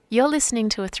You're listening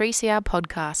to a 3CR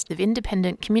podcast of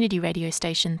independent community radio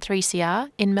station 3CR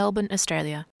in Melbourne,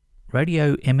 Australia.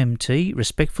 Radio MMT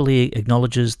respectfully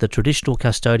acknowledges the traditional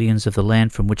custodians of the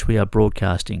land from which we are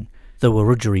broadcasting, the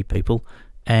Wurundjeri people,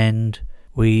 and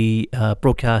we are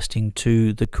broadcasting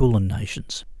to the Kulin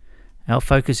Nations. Our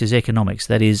focus is economics,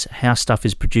 that is, how stuff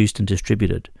is produced and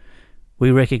distributed. We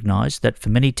recognise that for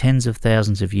many tens of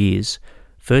thousands of years,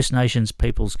 First Nations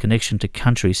people's connection to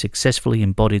country successfully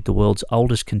embodied the world's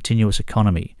oldest continuous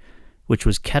economy, which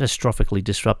was catastrophically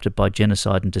disrupted by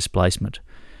genocide and displacement.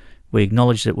 We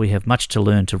acknowledge that we have much to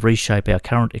learn to reshape our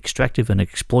current extractive and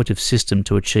exploitive system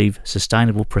to achieve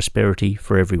sustainable prosperity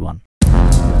for everyone.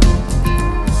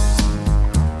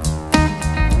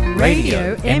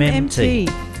 Radio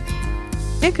MMT.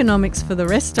 Economics for the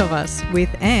rest of us with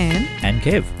Anne and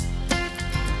Kev.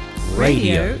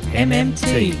 Radio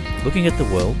MMT. Looking at the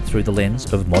world through the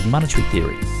lens of modern monetary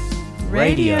theory.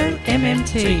 Radio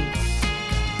MMT.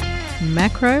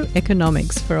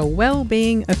 Macroeconomics for a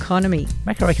well-being economy.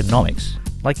 Macroeconomics?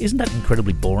 Isn't that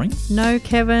incredibly boring? No,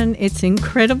 Kevin, it's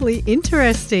incredibly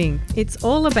interesting. It's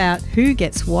all about who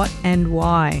gets what and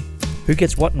why. Who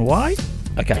gets what and why?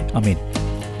 Okay, I'm in.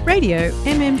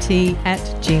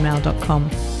 RadioMMT@gmail.com.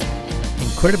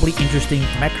 Incredibly interesting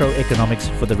macroeconomics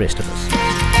for the rest of us.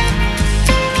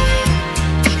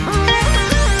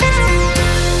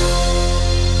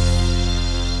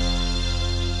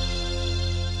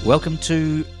 Welcome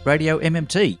to Radio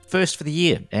MMT, first for the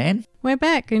year, Anne. We're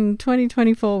back in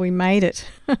 2024. We made it.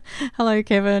 Hello,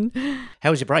 Kevin. How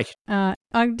was your break? I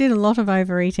did a lot of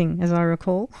overeating, as I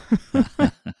recall.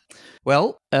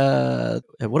 Well, what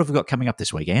have we got coming up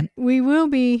this week, Anne? We will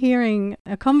be hearing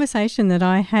a conversation that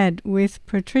I had with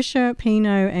Patricia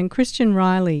Pino and Christian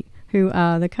Riley, who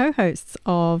are the co-hosts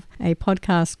of a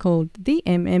podcast called The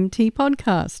MMT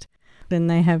Podcast. And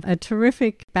they have a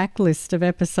terrific backlist of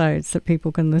episodes that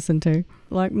people can listen to,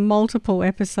 like multiple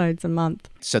episodes a month.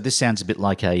 So this sounds a bit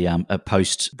like a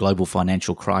post-global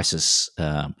financial crisis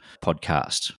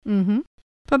podcast. Mm-hmm.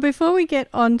 But before we get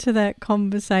on to that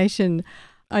conversation,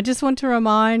 I just want to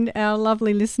remind our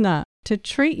lovely listener to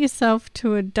treat yourself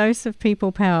to a dose of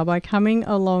people power by coming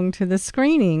along to the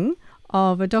screening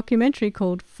of a documentary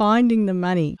called Finding the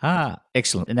Money. Ah,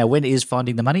 excellent. And now when is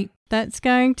Finding the Money? That's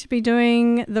going to be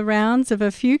doing the rounds of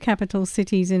a few capital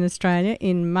cities in Australia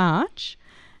in March.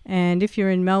 And if you're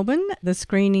in Melbourne, the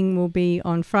screening will be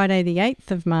on Friday the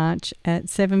 8th of March at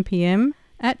 7 p.m.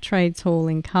 at Trades Hall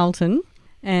in Carlton.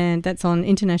 And that's on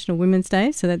International Women's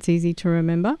Day, so that's easy to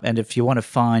remember. And if you want to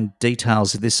find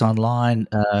details of this online,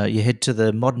 you head to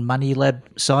the Modern Money Lab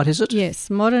site, is it? Yes,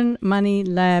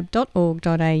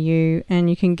 modernmoneylab.org.au, and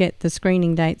you can get the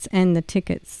screening dates and the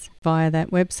tickets via that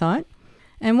website.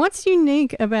 And what's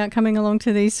unique about coming along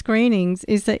to these screenings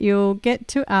is that you'll get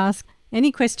to ask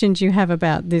any questions you have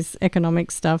about this economic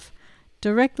stuff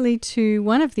directly to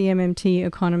one of the MMT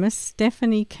economists,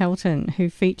 Stephanie Kelton, who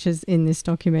features in this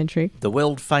documentary. The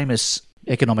world-famous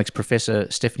economics professor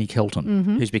Stephanie Kelton,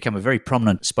 who's become a very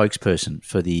prominent spokesperson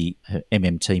for the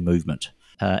MMT movement.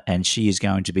 And she is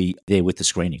going to be there with the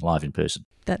screening live in person.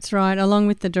 That's right, along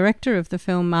with the director of the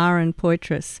film, Marin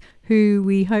Poitras, who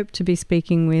we hope to be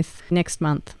speaking with next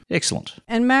month. Excellent.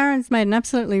 And Marin's made an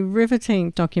absolutely riveting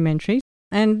documentary,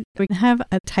 and we have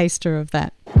a taster of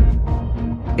that.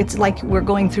 It's like we're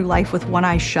going through life with one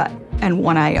eye shut and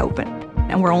one eye open,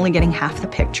 and we're only getting half the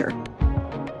picture.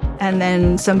 And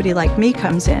then somebody like me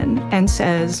comes in and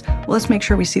says, well, let's make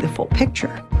sure we see the full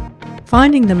picture.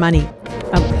 Finding the Money,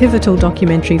 a pivotal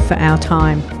documentary for our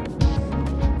time.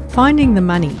 Finding the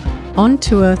Money, on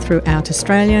tour throughout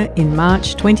Australia in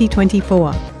March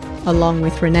 2024, along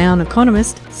with renowned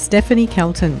economist Stephanie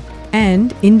Kelton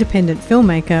and independent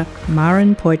filmmaker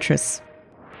Marin Poitras.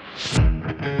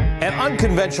 An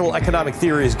unconventional economic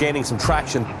theory is gaining some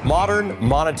traction, modern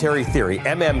monetary theory,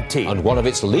 MMT. And one of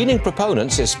its leading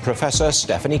proponents is Professor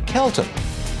Stephanie Kelton.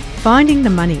 Finding the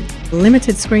Money,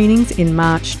 limited screenings in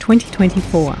March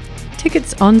 2024.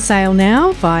 Tickets on sale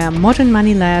now via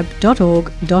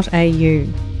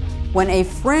modernmoneylab.org.au. When a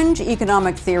fringe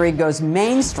economic theory goes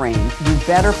mainstream, you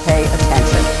better pay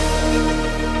attention.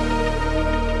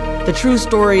 The true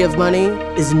story of money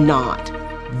is not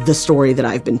the story that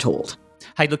I've been told.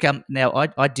 Hey, look, now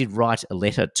I did write a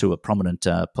letter to a prominent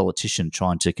politician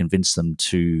trying to convince them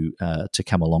to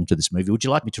come along to this movie. Would you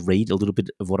like me to read a little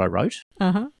bit of what I wrote?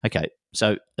 Uh-huh. Okay.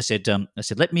 So I said,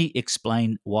 let me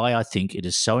explain why I think it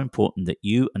is so important that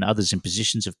you and others in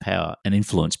positions of power and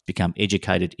influence become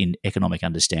educated in economic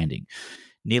understanding.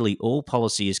 Nearly all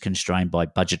policy is constrained by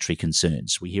budgetary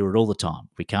concerns. We hear it all the time.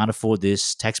 We can't afford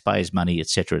this, taxpayers' money,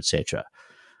 etc., etc.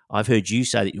 I've heard you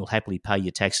say that you'll happily pay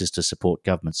your taxes to support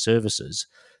government services,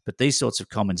 but these sorts of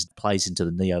comments plays into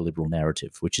the neoliberal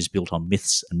narrative, which is built on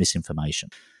myths and misinformation.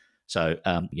 So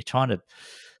you're trying to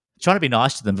be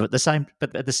nice to them, but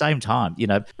at the same time,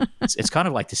 it's kind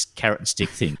of like this carrot and stick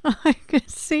thing. I can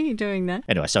see you doing that.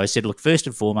 Anyway, so I said, look, first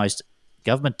and foremost,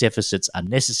 government deficits are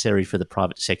necessary for the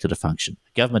private sector to function.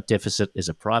 A government deficit is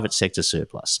a private sector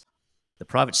surplus. The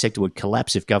private sector would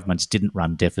collapse if governments didn't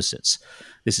run deficits.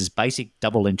 This is basic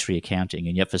double entry accounting,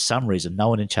 and yet for some reason, no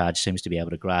one in charge seems to be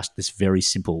able to grasp this very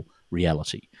simple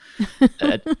reality.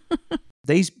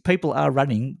 These people are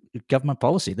running government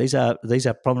policy. These are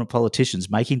prominent politicians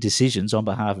making decisions on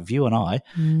behalf of you and I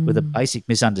with a basic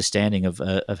misunderstanding of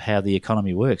how the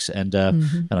economy works. And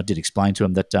I did explain to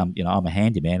them that I'm a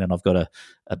handyman and I've got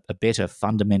a better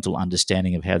fundamental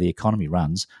understanding of how the economy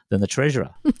runs than the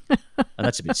treasurer. And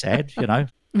that's a bit sad,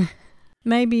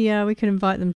 Maybe we could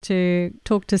invite them to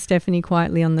talk to Stephanie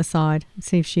quietly on the side and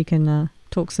see if she can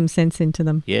talk some sense into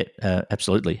them. Yeah,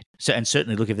 absolutely. So, and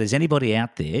certainly, look, if there's anybody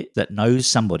out there that knows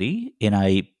somebody in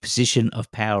a position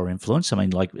of power or influence, I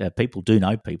mean, like people do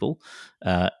know people,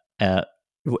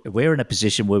 we're in a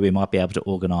position where we might be able to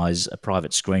organise a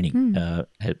private screening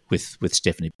with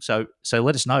Stephanie. So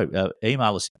let us know.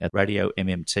 Email us at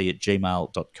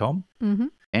radiommt@gmail.com. Mm-hmm.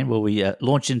 And will we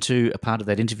launch into a part of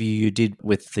that interview you did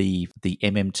with the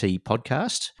MMT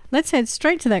podcast? Let's head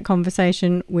straight to that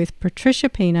conversation with Patricia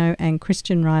Pino and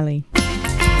Christian Riley.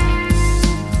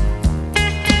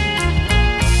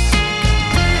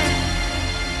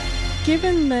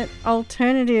 Given that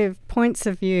alternative points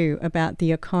of view about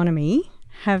the economy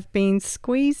have been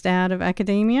squeezed out of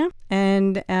academia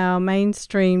and our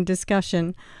mainstream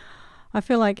discussion, I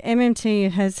feel like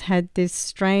MMT has had this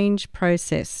strange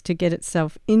process to get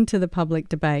itself into the public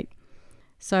debate.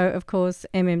 So, of course,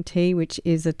 MMT, which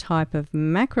is a type of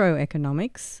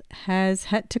macroeconomics, has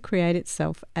had to create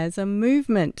itself as a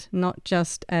movement, not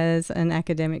just as an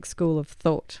academic school of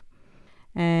thought.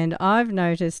 And I've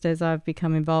noticed as I've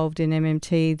become involved in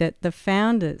MMT that the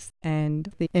founders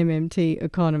and the MMT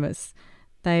economists,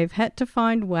 they've had to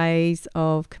find ways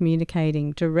of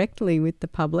communicating directly with the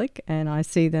public, and I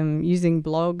see them using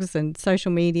blogs and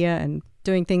social media and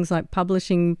doing things like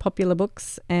publishing popular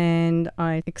books, and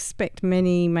I expect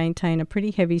many maintain a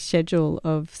pretty heavy schedule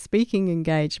of speaking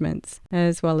engagements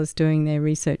as well as doing their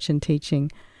research and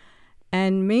teaching.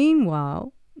 And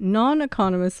meanwhile,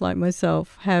 non-economists like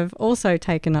myself have also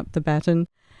taken up the baton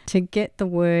to get the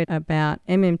word about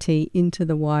MMT into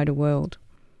the wider world.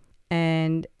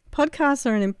 And podcasts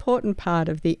are an important part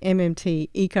of the MMT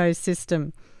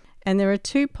ecosystem. And there are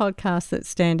two podcasts that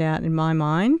stand out in my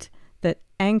mind that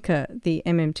anchor the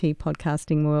MMT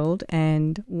podcasting world.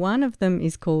 And one of them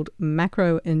is called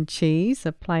Macro and Cheese,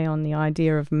 a play on the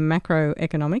idea of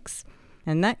macroeconomics.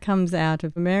 And that comes out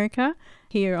of America.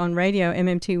 Here on Radio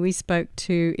MMT, we spoke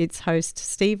to its host,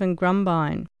 Stephen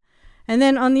Grumbine. And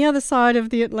then on the other side of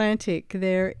the Atlantic,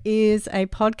 there is a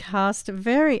podcast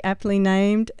very aptly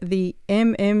named the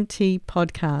MMT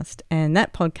Podcast. And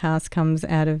that podcast comes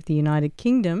out of the United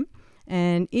Kingdom.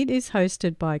 And it is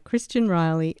hosted by Christian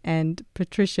Riley and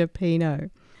Patricia Pino.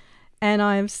 And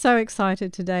I am so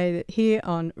excited today that here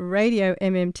on Radio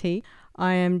MMT,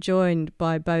 I am joined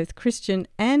by both Christian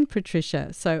and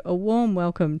Patricia. So a warm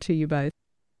welcome to you both.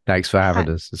 Thanks for having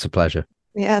us. It's a pleasure.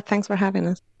 Yeah, thanks for having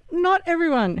us. Not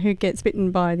everyone who gets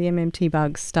bitten by the MMT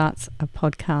bug starts a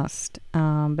podcast.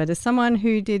 But as someone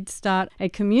who did start a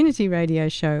community radio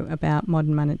show about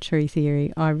modern monetary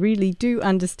theory, I really do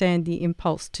understand the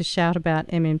impulse to shout about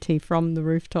MMT from the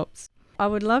rooftops. I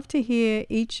would love to hear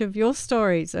each of your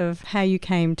stories of how you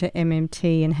came to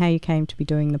MMT and how you came to be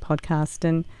doing the podcast.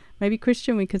 And maybe,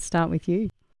 Christian, we could start with you.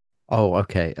 Oh,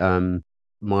 okay.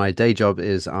 My day job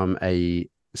is I'm a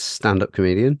stand-up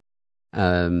comedian,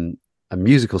 a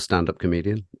musical stand-up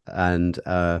comedian, and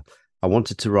I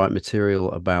wanted to write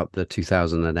material about the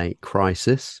 2008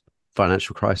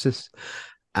 financial crisis,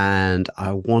 and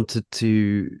I wanted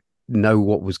to know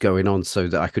what was going on so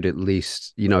that I could at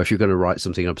least, if you're going to write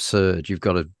something absurd, you've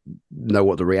got to know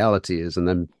what the reality is and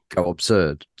then go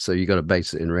absurd. So you got to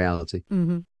base it in reality.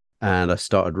 Mm-hmm. And I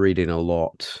started reading a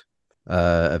lot,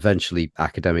 eventually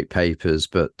academic papers,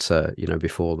 but,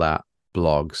 before that,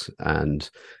 blogs and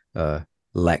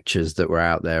lectures that were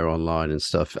out there online and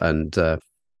stuff. And it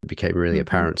became really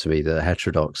apparent to me that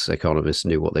heterodox economists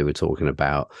knew what they were talking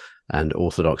about and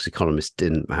orthodox economists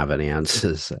didn't have any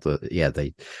answers. But yeah,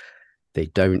 they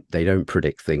don't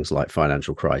predict things like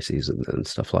financial crises and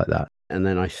stuff like that. And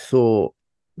then I thought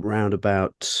round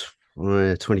about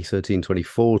 2013,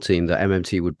 2014 that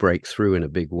MMT would break through in a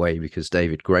big way because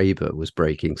David Graeber was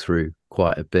breaking through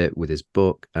quite a bit with his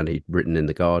book, and he'd written in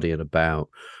The Guardian about,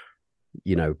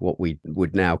 what we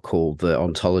would now call the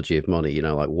ontology of money,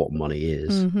 like what money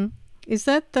is. Mm-hmm. Is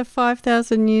that the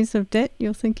 5,000 years of debt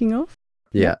you're thinking of?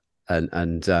 Yeah. And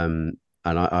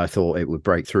I thought it would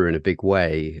break through in a big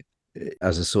way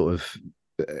as a sort of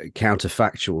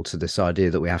counterfactual to this idea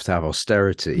that we have to have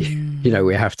austerity.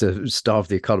 We have to starve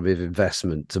the economy of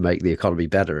investment to make the economy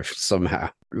better somehow,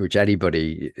 which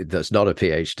anybody that's not a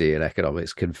PhD in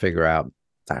economics can figure out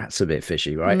that's a bit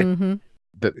fishy, right? Mm-hmm.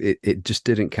 But it just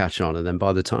didn't catch on. And then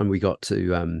by the time we got to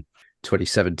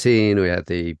 2017, we had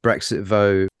the Brexit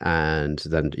vote, and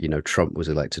then, Trump was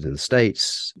elected in the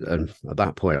States. And at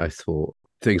that point, I thought,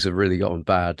 things have really gotten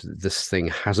bad. This thing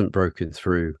hasn't broken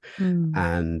through.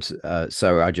 And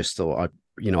so I just thought,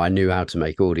 I knew how to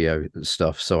make audio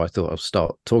stuff. So I thought I'll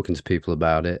start talking to people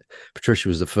about it. Patricia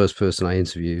was the first person I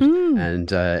interviewed.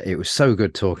 And it was so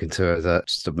good talking to her that I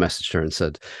just messaged her and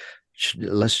said,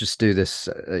 let's just do this,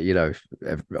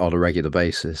 on a regular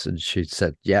basis. And she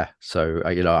said, yeah. So,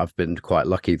 I've been quite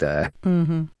lucky there.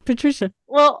 Mm-hmm. Patricia?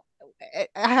 Well,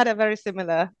 I had a very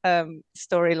similar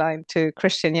storyline to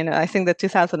Christian. I think the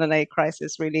 2008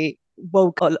 crisis really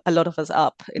woke a lot of us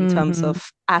up in terms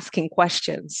of asking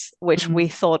questions, which we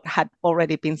thought had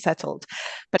already been settled.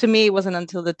 But to me, it wasn't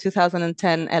until the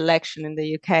 2010 election in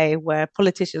the UK where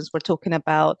politicians were talking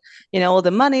about, all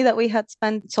the money that we had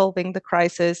spent solving the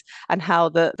crisis and how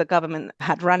the government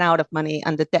had run out of money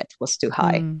and the debt was too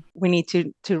high. We need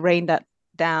to rein that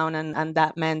down, and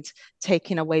that meant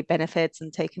taking away benefits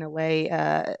and taking away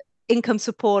income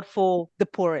support for the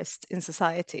poorest in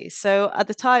society. So at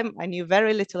the time, I knew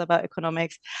very little about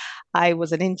economics. I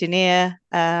was an engineer.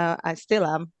 I still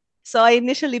am. So I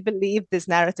initially believed this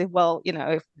narrative, well,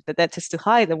 if the debt is too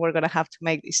high, then we're going to have to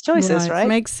make these choices, right?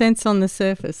 Makes sense on the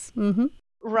surface. Mm-hmm.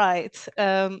 Right.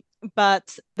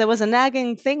 But there was a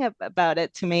nagging thing about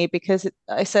it to me, because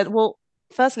I said, well,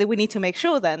 firstly, we need to make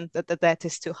sure then that the debt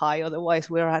is too high, otherwise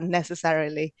we're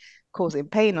unnecessarily causing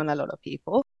pain on a lot of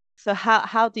people. So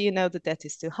how do you know the debt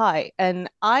is too high? And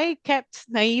I kept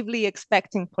naively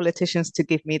expecting politicians to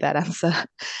give me that answer,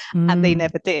 and they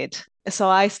never did. So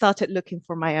I started looking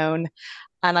for my own.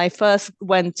 And I first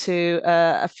went to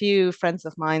a few friends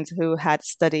of mine who had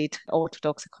studied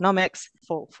orthodox economics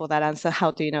for that answer.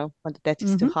 How do you know when the debt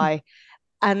is too high?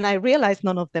 And I realized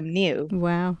none of them knew.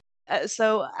 Wow.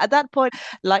 So at that point,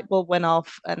 light bulb went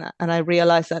off, and I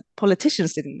realized that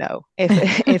politicians didn't know.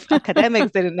 If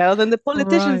academics didn't know, then the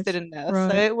politicians didn't know.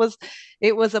 Right. So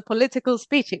it was a political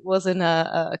speech. It wasn't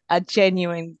a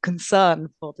genuine concern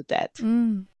for the debt.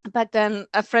 Back then,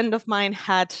 a friend of mine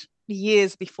had,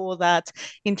 years before that,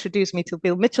 introduced me to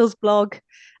Bill Mitchell's blog,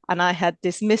 and I had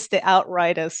dismissed it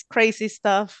outright as crazy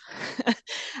stuff.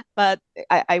 But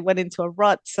I went into a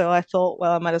rut, so I thought,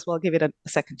 well, I might as well give it a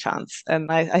second chance.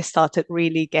 And I started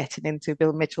really getting into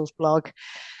Bill Mitchell's blog,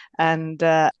 and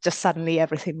just suddenly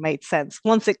everything made sense.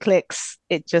 Once it clicks,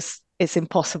 it's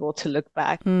impossible to look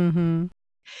back. Mm-hmm.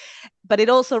 But it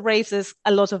also raises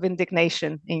a lot of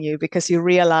indignation in you, because you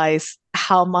realize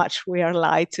how much we are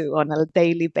lied to on a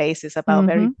daily basis about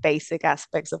very basic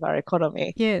aspects of our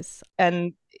economy. Yes.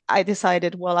 And I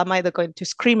decided, well, I'm either going to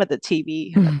scream at the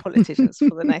TV at politicians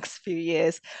for the next few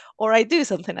years, or I do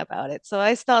something about it. So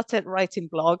I started writing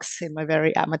blogs in my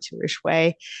very amateurish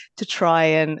way to try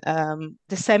and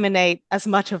disseminate as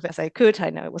much of it as I could. I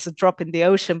know it was a drop in the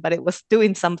ocean, but it was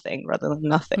doing something rather than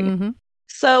nothing. Mm-hmm.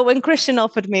 So when Christian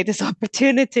offered me this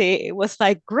opportunity, it was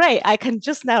like, great, I can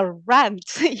just now rant,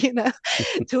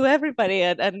 to everybody.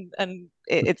 And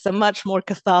it's a much more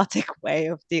cathartic way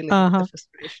of dealing with the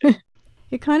frustration.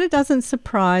 It kind of doesn't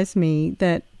surprise me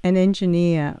that an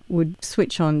engineer would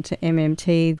switch on to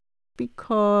MMT,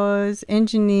 because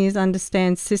engineers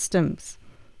understand systems,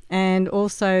 and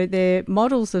also their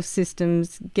models of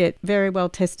systems get very well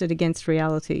tested against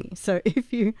reality. So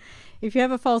if you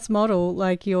have a false model,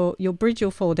 like your bridge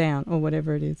will fall down, or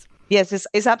whatever it is. Yes,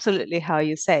 it's absolutely how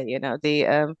you say.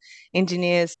 The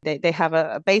engineers, they have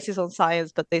a basis on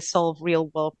science, but they solve real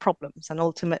world problems. And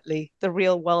ultimately, the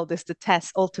real world is the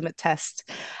ultimate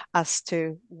test as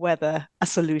to whether a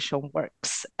solution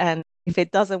works. And if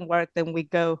it doesn't work, then we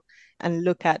go and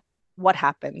look at what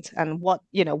happened and what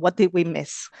did we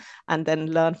miss, and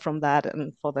then learn from that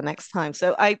and for the next time.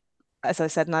 So I, as I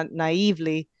said,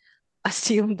 naively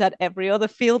assumed that every other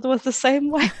field was the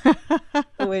same way,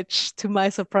 which to my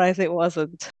surprise it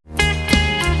wasn't.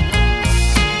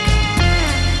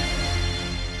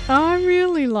 I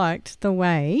really liked the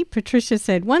way Patricia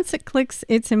said, once it clicks,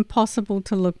 it's impossible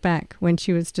to look back, when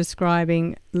she was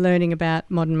describing learning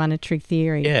about modern monetary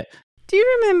theory. Yeah. Do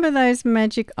you remember those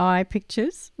magic eye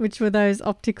pictures, which were those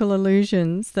optical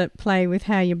illusions that play with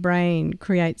how your brain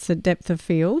creates a depth of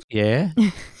field? Yeah.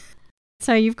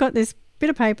 So you've got this bit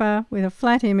of paper with a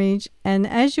flat image, and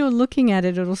as you're looking at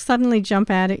it, it'll suddenly jump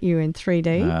out at you in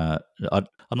 3D.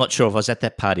 I'm not sure if I was at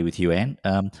that party with you, Anne.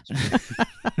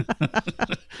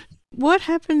 What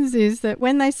happens is that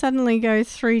when they suddenly go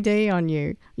 3D on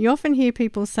you, you often hear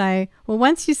people say, well,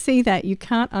 once you see that, you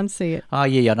can't unsee it. Oh,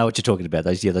 yeah, I know what you're talking about.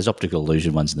 Those optical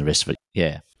illusion ones and the rest of it.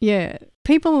 Yeah. Yeah.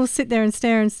 People will sit there and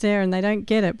stare and they don't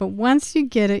get it. But once you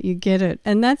get it, you get it.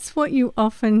 And that's what you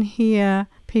often hear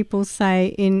people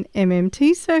say in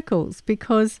MMT circles,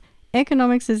 because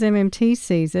economics as MMT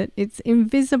sees it, it's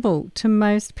invisible to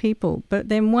most people. But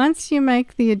then once you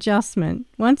make the adjustment,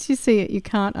 once you see it, you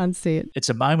can't unsee it. It's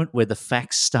a moment where the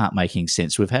facts start making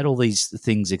sense. We've had all these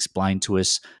things explained to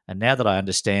us, and now that I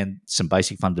understand some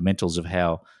basic fundamentals of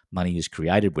how money is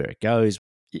created, where it goes,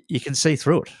 you can see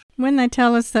through it. When they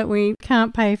tell us that we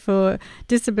can't pay for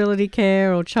disability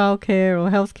care or childcare or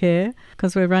health care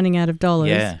because we're running out of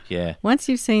dollars. Yeah. Once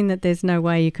you've seen that there's no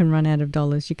way you can run out of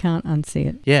dollars, you can't unsee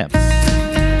it. Yeah.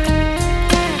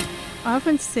 I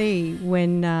often see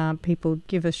when people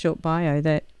give a short bio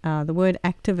that the word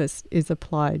activist is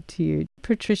applied to you.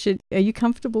 Patricia, are you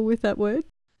comfortable with that word?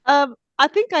 I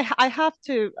think I have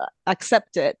to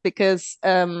accept it because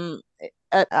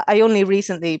I only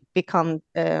recently become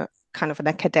kind of an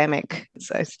academic.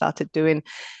 So I started doing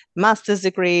master's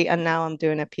degree and now I'm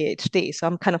doing a PhD. So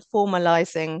I'm kind of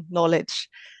formalizing knowledge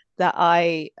that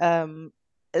I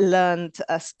learned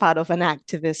as part of an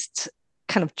activist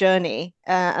kind of journey.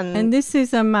 And this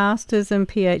is a master's and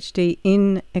PhD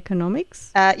in economics?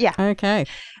 Yeah. Okay.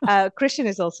 Christian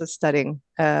is also studying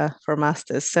for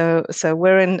masters. So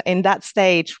we're in that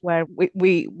stage where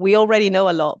we already know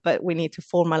a lot, but we need to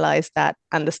formalize that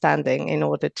understanding in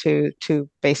order to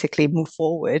basically move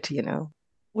forward, you know.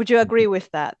 Would you agree with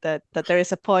that there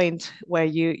is a point where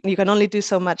you can only do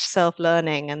so much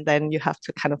self-learning and then you have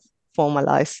to kind of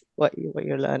formalize what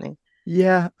you're learning?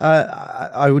 Yeah,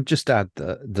 I would just add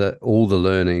that all the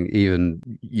learning, even,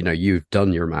 you know, you've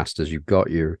done your masters, you've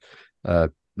got your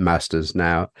masters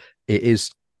now, it is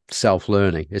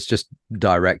self-learning. It's just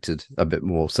directed a bit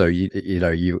more. So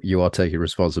you are taking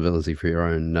responsibility for your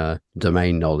own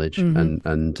domain knowledge. Mm-hmm.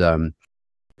 And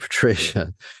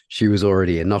Patricia, she was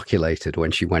already inoculated when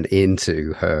she went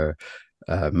into her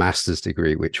master's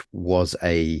degree, which was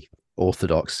a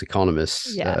orthodox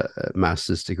economist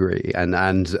master's degree, and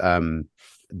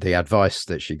the advice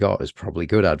that she got is probably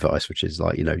good advice, which is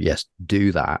like, you know, yes,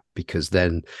 do that, because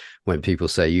then when people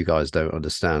say you guys don't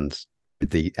understand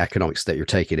the economics that you're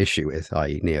taking issue with,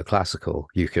 i.e. neoclassical,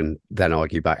 you can then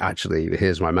argue back, actually,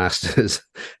 here's my master's.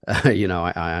 You know,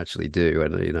 I actually do,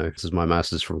 and you know, this is my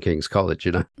master's from King's College,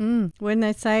 you know. When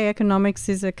they say economics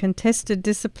is a contested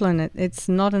discipline, it's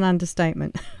not an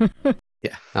understatement.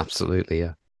 Yeah, absolutely,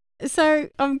 yeah. So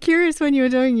I'm curious, when you were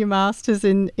doing your master's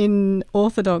in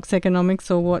orthodox economics,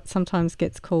 or what sometimes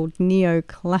gets called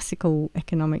neoclassical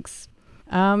economics,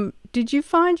 did you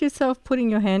find yourself putting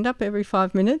your hand up every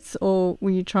 5 minutes, or were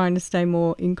you trying to stay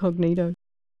more incognito?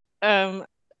 I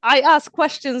asked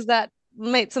questions that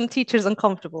made some teachers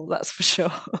uncomfortable, that's for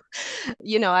sure.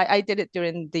 You know, I did it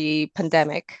during the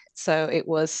pandemic, so it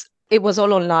was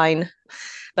all online.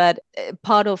 But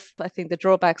part of, I think, the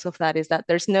drawbacks of that is that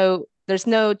there's no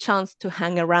chance to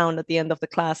hang around at the end of the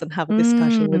class and have a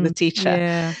discussion with the teacher.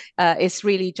 Yeah. It's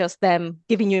really just them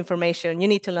giving you information. You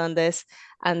need to learn this.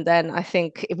 And then I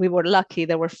think if we were lucky,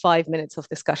 there were 5 minutes of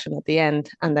discussion at the end,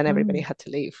 and then everybody had to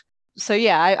leave. So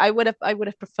yeah, I would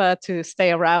have preferred to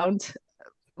stay around.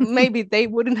 Maybe they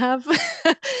wouldn't have.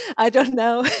 I don't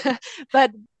know.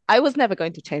 But I was never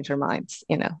going to change their minds.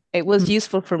 You know, it was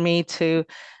useful for me to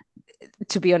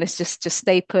be honest, just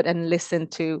stay put and listen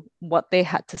to what they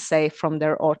had to say from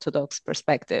their orthodox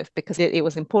perspective, because it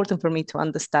was important for me to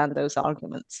understand those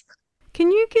arguments.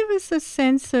 Can you give us a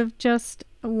sense of just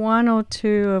one or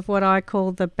two of what I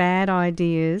call the bad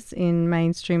ideas in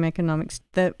mainstream economics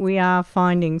that we are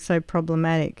finding so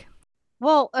problematic?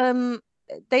 Well,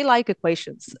 they like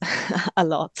equations a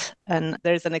lot, and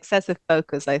there's an excessive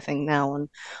focus, I think, now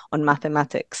on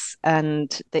mathematics.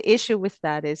 And the issue with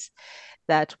that is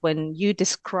that when you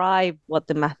describe what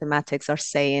the mathematics are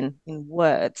saying in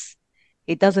words,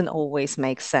 it doesn't always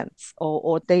make sense,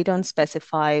 or they don't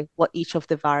specify what each of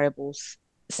the variables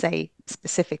say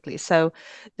specifically. So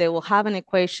they will have an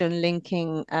equation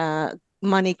linking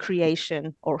money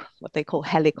creation, or what they call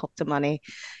helicopter money,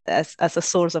 as a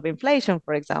source of inflation,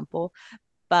 for example.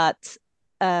 But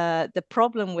the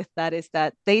problem with that is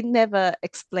that they never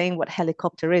explain what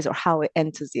helicopter is or how it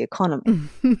enters the economy.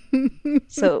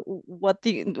 So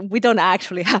we don't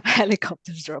actually have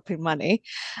helicopters dropping money.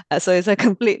 So it's a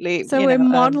completely... So we're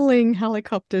modeling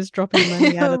helicopters dropping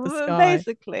money out of the sky.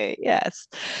 Basically, yes.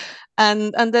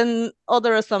 And then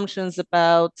other assumptions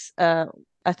about...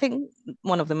 I think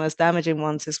one of the most damaging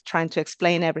ones is trying to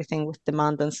explain everything with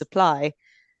demand and supply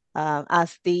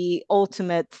as the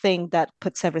ultimate thing that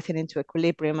puts everything into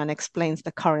equilibrium and explains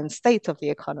the current state of the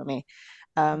economy.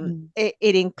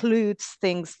 It includes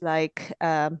things like,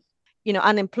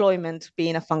 unemployment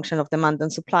being a function of demand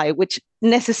and supply, which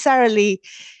necessarily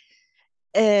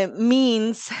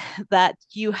means that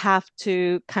you have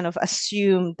to kind of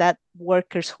assume that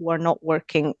workers who are not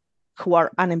working, who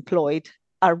are unemployed,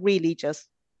 are really just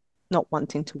not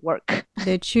wanting to work.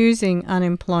 They're choosing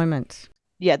unemployment.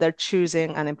 Yeah, they're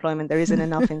choosing unemployment. There isn't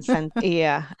enough incentive.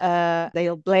 Yeah,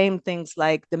 they'll blame things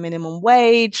like the minimum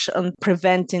wage on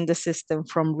preventing the system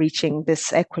from reaching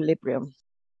this equilibrium.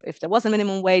 If there was a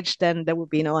minimum wage, then there would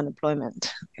be no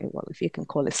unemployment. Okay, well, if you can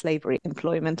call it slavery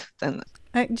employment, then...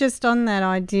 Just on that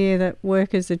idea that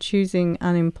workers are choosing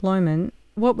unemployment,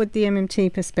 what would the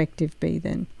MMT perspective be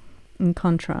then, in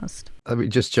contrast? Let me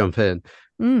just jump in.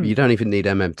 You don't even need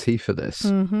MMT for this.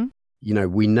 Mm-hmm.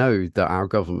 We know that our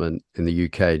government in the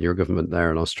UK and your government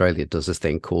there in Australia does this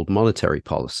thing called monetary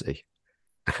policy.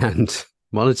 And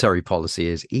monetary policy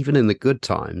is, even in the good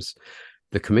times,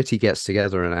 the committee gets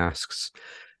together and asks,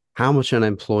 how much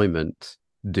unemployment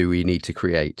do we need to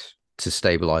create to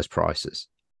stabilize prices?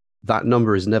 That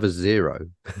number is never zero.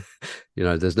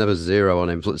 There's never zero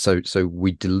unemployment. So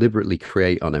we deliberately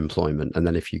create unemployment. And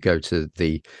then if you go to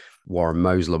the Warren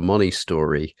Mosler money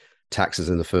story, taxes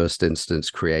in the first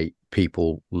instance create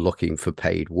people looking for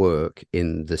paid work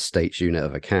in the state's unit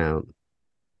of account.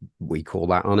 We call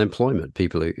that unemployment.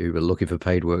 People who are looking for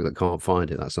paid work that can't find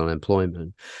it, that's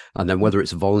unemployment. And then whether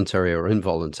it's voluntary or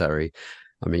involuntary,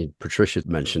 I mean, Patricia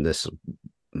mentioned this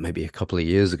maybe a couple of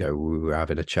years ago. We were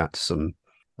having a chat to some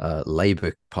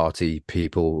Labour Party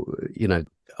people.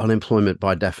 Unemployment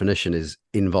by definition is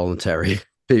involuntary.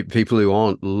 People who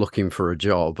aren't looking for a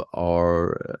job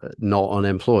are not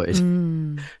unemployed.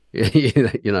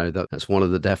 That's one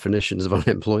of the definitions of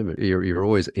unemployment. You're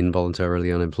always involuntarily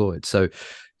unemployed. So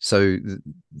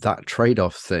that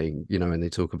trade-off thing, and they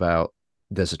talk about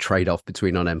there's a trade-off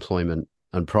between unemployment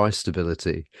and price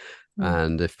stability.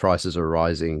 And if prices are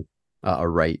rising at a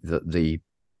rate that the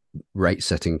rate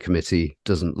setting committee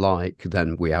doesn't like,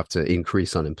 then we have to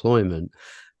increase unemployment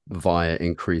via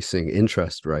increasing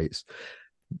interest rates.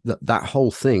 That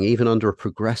whole thing, even under a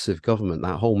progressive government,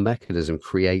 that whole mechanism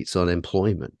creates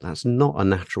unemployment. That's not a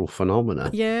natural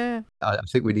phenomenon. Yeah. I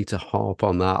think we need to harp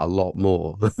on that a lot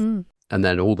more. And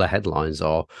then all the headlines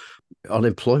are,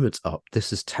 unemployment's up,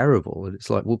 this is terrible. And it's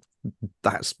like, well,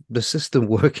 that's the system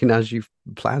working as you've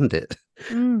planned it.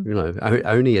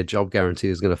 Only a job guarantee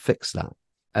is going to fix that.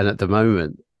 And at the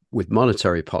moment, with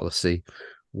monetary policy,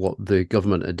 what the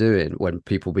government are doing when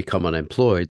people become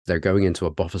unemployed, they're going into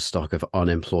a buffer stock of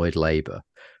unemployed labor,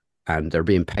 and they're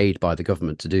being paid by the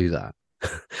government to do that.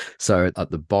 So at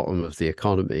the bottom of the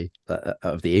economy,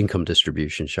 of the income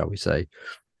distribution, shall we say,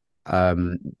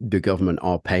 the government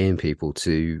are paying people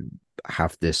to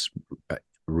have this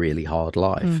really hard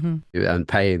life and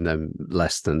paying them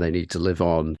less than they need to live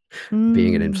on,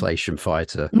 being an inflation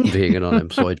fighter, being an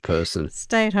unemployed person.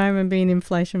 Stay at home and be an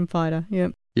inflation fighter.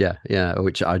 Yep. Yeah,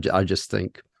 which I just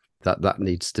think that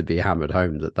needs to be hammered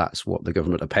home, that's what the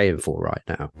government are paying for right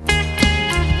now.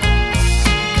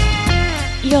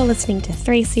 You're listening to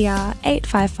 3CR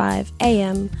 855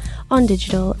 AM on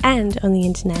digital and on the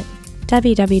internet.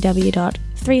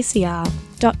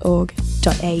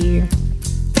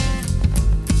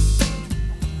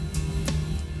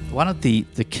 www.3cr.org.au. One of the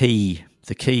key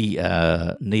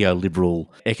neoliberal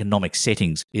economic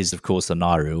settings is, of course, the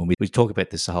Nauru, and we talk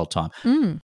about this the whole time.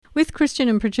 With Christian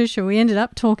and Patricia, we ended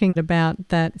up talking about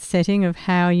that setting of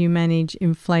how you manage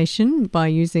inflation by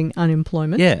using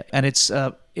unemployment. Yeah, and it's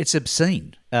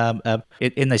obscene.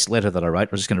 In this letter that I wrote,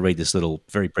 I'm just going to read this little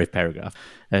very brief paragraph.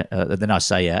 Then I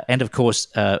say, and of course,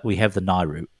 we have the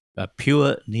Nauru, a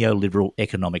pure neoliberal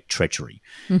economic treachery.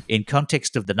 In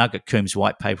context of the Nugget Coombs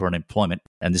white paper on employment,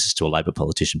 and this is to a Labor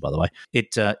politician, by the way,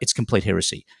 it's complete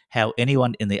heresy. How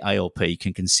anyone in the ALP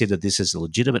can consider this as a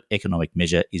legitimate economic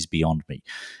measure is beyond me.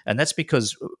 And that's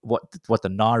because what the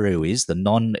Nauru is, the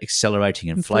non-accelerating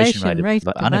inflation rate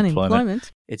of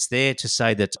unemployment, it's there to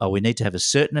say that we need to have a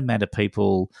certain amount of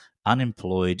people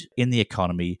unemployed in the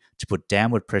economy to put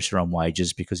downward pressure on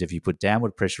wages, because if you put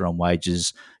downward pressure on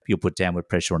wages, you'll put downward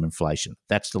pressure on inflation.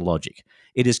 That's the logic.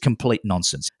 It is complete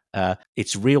nonsense.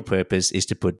 Its real purpose is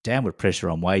to put downward pressure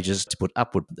on wages, to put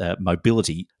upward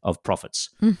mobility of profits.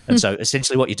 And so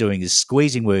essentially what you're doing is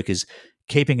squeezing workers,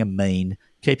 keeping them mean,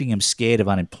 keeping them scared of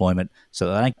unemployment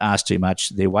so they don't ask too much,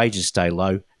 their wages stay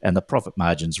low and the profit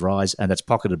margins rise, and that's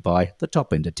pocketed by the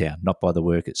top end of town, not by the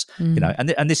workers.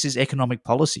 And this is economic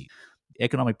policy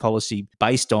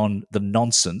based on the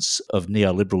nonsense of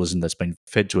neoliberalism that's been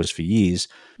fed to us for years.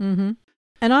 Mm-hmm.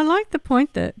 And I like the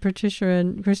point that Patricia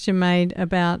and Christian made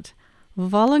about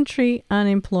voluntary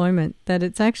unemployment, that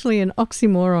it's actually an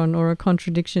oxymoron or a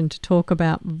contradiction to talk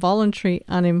about voluntary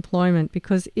unemployment,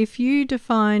 because if you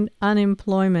define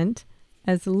unemployment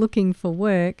as looking for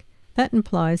work, that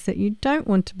implies that you don't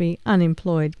want to be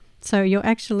unemployed. So you're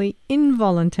actually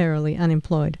involuntarily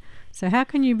unemployed. So how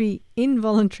can you be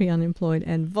involuntary unemployed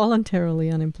and voluntarily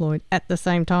unemployed at the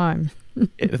same time?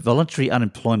 Voluntary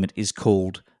unemployment is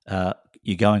called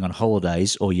you're going on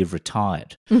holidays or you've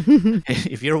retired.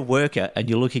 If you're a worker and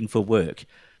you're looking for work,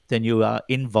 then you are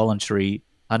involuntary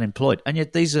unemployed. And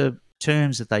yet these are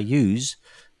terms that they use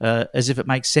as if it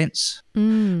makes sense.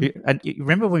 And you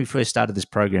remember when we first started this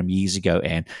program years ago,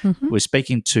 Anne, we were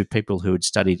speaking to people who had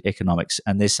studied economics,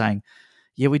 and they're saying,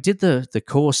 yeah, we did the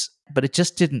course, but it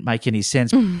just didn't make any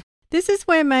sense. This is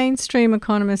where mainstream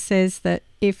economists says that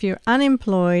if you're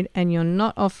unemployed and you're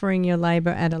not offering your labour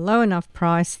at a low enough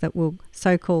price that will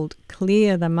so-called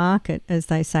clear the market, as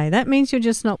they say, that means you're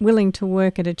just not willing to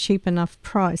work at a cheap enough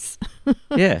price.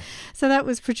 Yeah. So that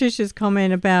was Patricia's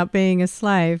comment about being a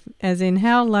slave, as in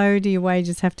how low do your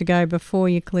wages have to go before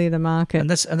you clear the market? And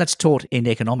that's taught in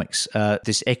economics.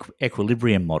 This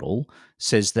equilibrium model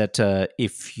says that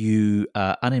if you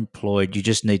are unemployed, you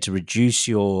just need to reduce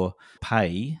your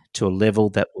pay to a level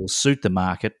that will suit the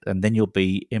market, and then you'll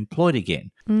be employed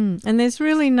again. And there's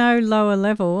really no lower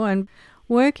level, and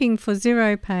working for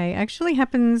zero pay actually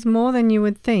happens more than you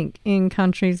would think in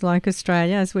countries like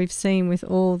Australia, as we've seen with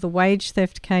all the wage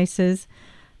theft cases,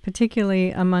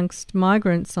 particularly amongst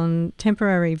migrants on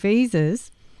temporary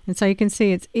visas. And so you can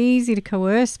see it's easy to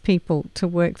coerce people to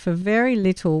work for very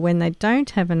little when they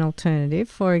don't have an alternative,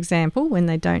 for example, when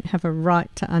they don't have a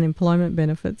right to unemployment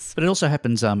benefits. But it also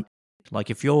happens, like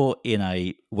if you're in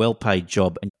a well-paid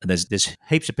job and there's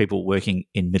heaps of people working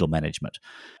in middle management,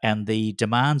 and the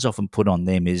demands often put on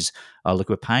them is, oh, look,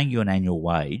 we're paying you an annual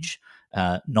wage.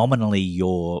 Nominally,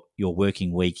 your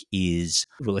working week is,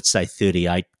 well, let's say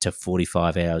 38 to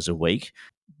 45 hours a week.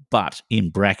 But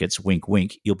in brackets, wink,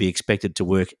 wink, you'll be expected to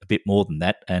work a bit more than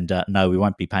that, and no, we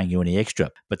won't be paying you any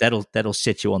extra. But that'll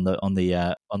set you on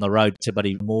the road to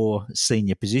a more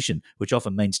senior position, which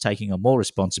often means taking on more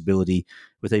responsibility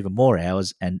with even more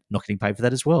hours and not getting paid for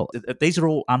that as well. These are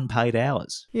all unpaid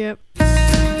hours. Yep.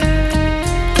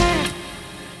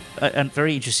 And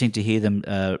very interesting to hear them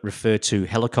refer to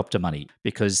helicopter money,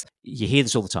 because you hear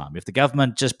this all the time. If the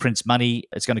government just prints money,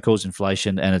 it's going to cause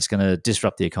inflation and it's going to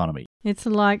disrupt the economy. It's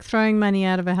like throwing money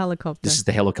out of a helicopter. This is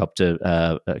the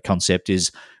helicopter concept,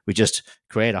 is we just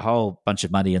create a whole bunch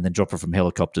of money and then drop it from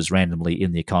helicopters randomly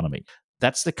in the economy.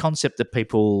 That's the concept that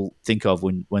people think of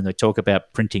when they talk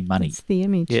about printing money. It's the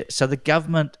image. Yeah, so the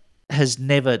government has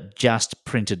never just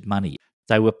printed money.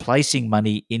 They were placing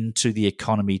money into the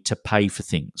economy to pay for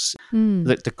things.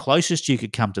 The closest you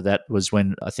could come to that was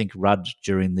when I think Rudd,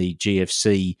 during the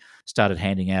GFC, started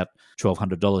handing out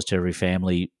 $1,200 to every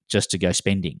family just to go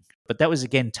spending. But that was,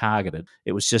 again, targeted.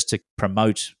 It was just to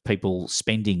promote people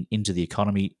spending into the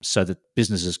economy so that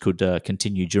businesses could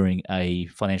continue during a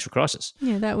financial crisis.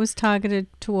 Yeah, that was targeted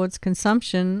towards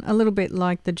consumption, a little bit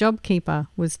like the JobKeeper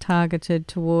was targeted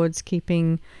towards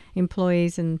keeping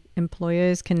employees and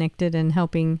employers connected and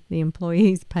helping the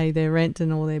employees pay their rent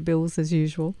and all their bills as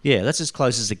usual. Yeah, that's as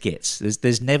close as it gets.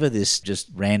 There's never this just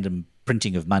random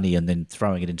printing of money and then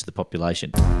throwing it into the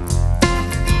population.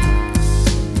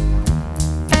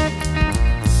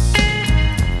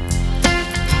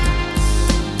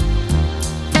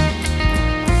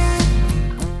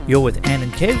 You're with Anne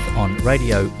and Kev on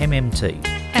Radio MMT.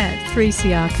 At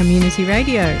 3CR Community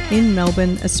Radio in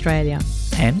Melbourne, Australia.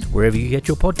 And wherever you get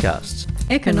your podcasts.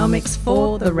 Economics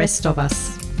for the rest of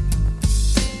us.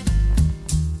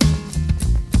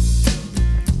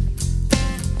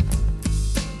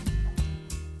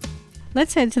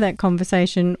 Let's head to that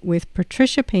conversation with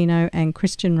Patricia Pino and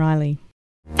Christian Riley.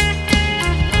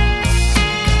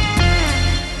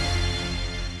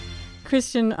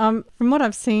 Christian, from what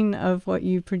I've seen of what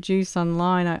you produce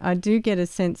online, I do get a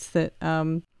sense that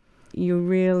you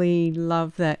really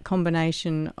love that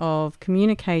combination of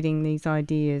communicating these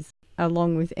ideas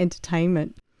along with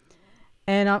entertainment.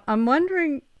 And I'm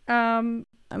wondering,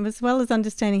 as well as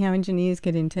understanding how engineers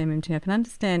get into MMT, I can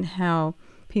understand how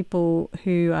people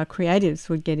who are creatives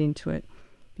would get into it,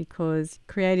 because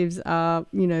creatives are,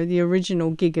 the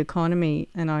original gig economy,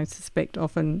 and I suspect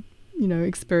often,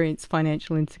 experience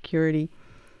financial insecurity.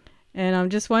 And I'm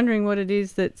just wondering what it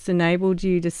is that's enabled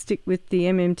you to stick with the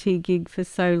MMT gig for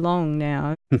so long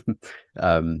now.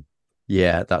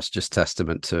 Yeah, that's just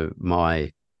testament to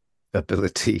my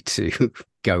ability to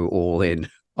go all in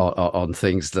on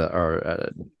things that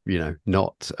are,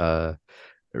 not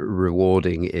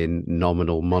rewarding in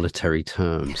nominal monetary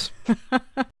terms.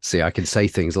 See, I can say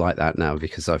things like that now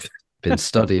because I've been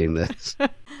studying this.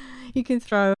 You can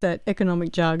throw that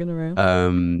economic jargon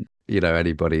around.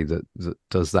 Anybody that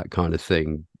does that kind of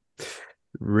thing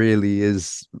really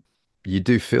is, you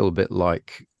do feel a bit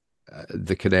like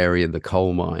the canary in the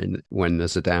coal mine when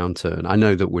there's a downturn. I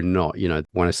know that we're not,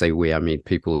 when I say we, I mean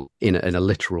people in a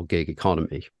literal gig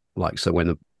economy. Like, so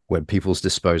when people's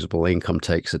disposable income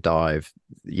takes a dive,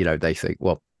 they think,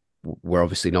 well, we're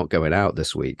obviously not going out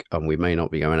this week and we may not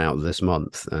be going out this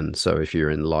month. And so if you're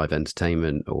in live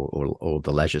entertainment or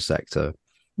the leisure sector,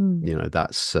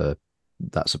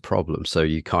 that's a problem. So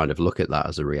you kind of look at that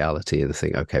as a reality and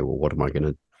think, okay, well, what am I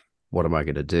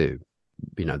going to do?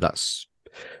 That's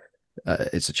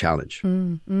it's a challenge.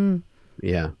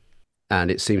 Yeah. And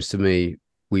it seems to me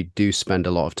we do spend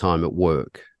a lot of time at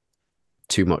work,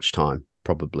 too much time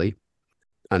probably.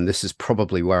 And this is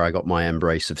probably where I got my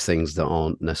embrace of things that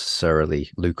aren't necessarily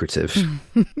lucrative.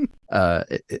 From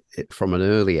an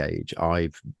early age,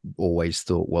 I've always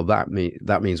thought, well, that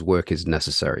means work is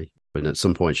necessary. And at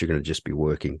some point, you're going to just be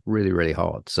working really, really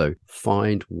hard. So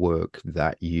find work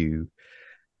that you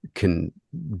can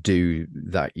do,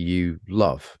 that you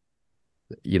love,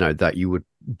 that you would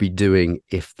be doing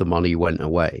if the money went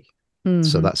away. Mm-hmm.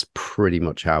 So that's pretty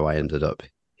much how I ended up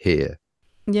here.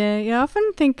 Yeah, I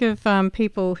often think of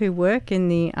people who work in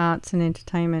the arts and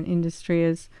entertainment industry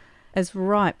as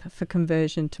ripe for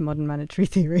conversion to modern monetary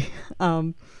theory.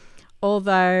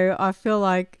 Although I feel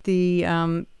like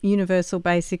the universal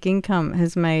basic income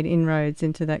has made inroads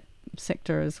into that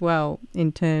sector as well,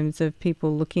 in terms of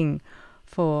people looking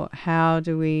for how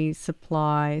do we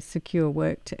supply secure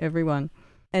work to everyone.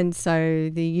 And so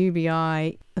the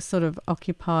UBI sort of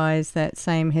occupies that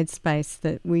same headspace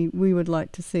that we would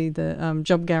like to see the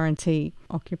job guarantee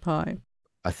occupy.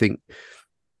 I think,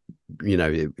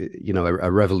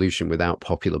 a revolution without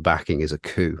popular backing is a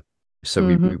coup. So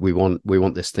we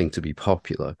want this thing to be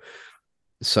popular.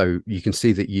 So you can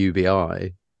see that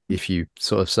UBI, if you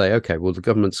sort of say, okay, well, the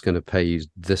government's going to pay you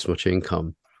this much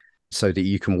income so that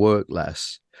you can work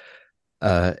less,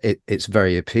 it's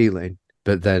very appealing.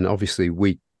 But then obviously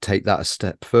we take that a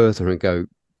step further and go,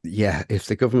 yeah, if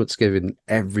the government's giving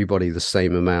everybody the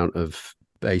same amount of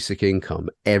basic income,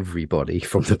 everybody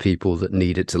from the people that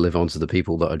need it to live on to the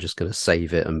people that are just going to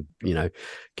save it and,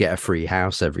 get a free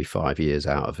house every 5 years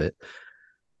out of it,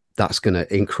 that's going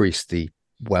to increase the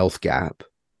wealth gap.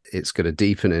 It's going to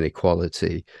deepen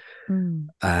inequality.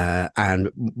 And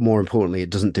more importantly, it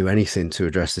doesn't do anything to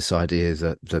address this idea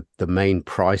that the main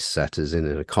price setters in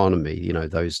an economy,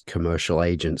 those commercial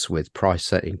agents with price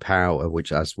setting power,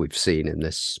 which, as we've seen in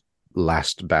this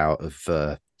last bout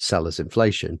of sellers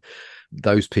inflation,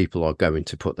 those people are going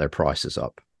to put their prices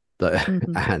up.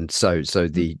 And so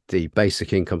the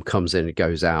basic income comes in, it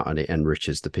goes out, and it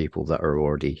enriches the people that are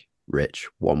already rich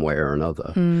one way or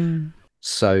another.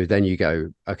 So then you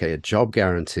go, okay, a job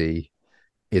guarantee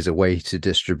is a way to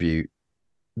distribute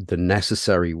the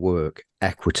necessary work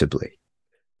equitably.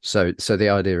 So the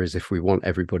idea is, if we want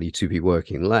everybody to be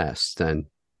working less, then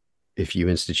if you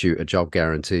institute a job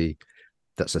guarantee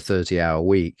that's a 30-hour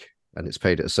week and it's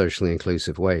paid at a socially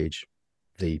inclusive wage,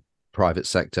 the private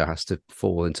sector has to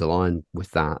fall into line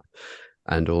with that.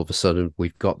 And all of a sudden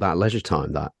we've got that leisure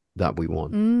time that we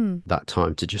want, that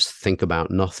time to just think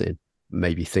about nothing,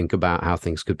 maybe think about how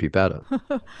things could be better.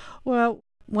 Well,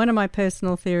 one of my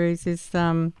personal theories is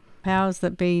powers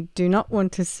that be do not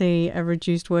want to see a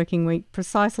reduced working week,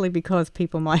 precisely because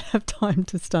people might have time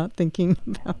to start thinking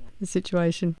about the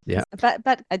situation. Yeah.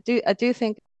 But I do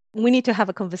think we need to have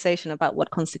a conversation about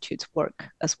what constitutes work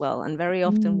as well. And very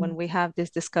often when we have these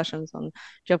discussions on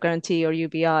job guarantee or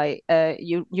UBI,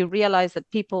 you realize that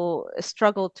people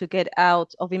struggle to get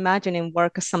out of imagining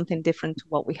work as something different to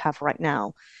what we have right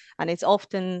now. And it's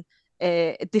often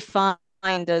defined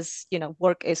as,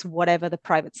 work is whatever the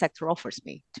private sector offers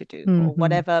me to do, or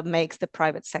whatever makes the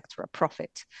private sector a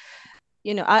profit.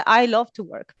 I love to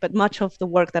work, but much of the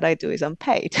work that I do is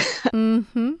unpaid.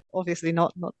 Mm-hmm. Obviously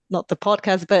not the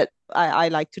podcast, but I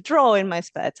like to draw in my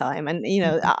spare time. And,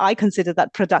 I consider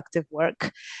that productive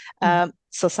work.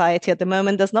 Society at the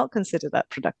moment does not consider that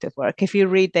productive work. If you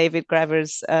read David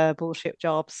Graeber's Bullshit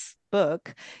Jobs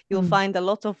book, you'll find a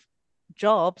lot of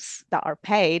jobs that are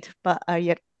paid, but are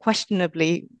yet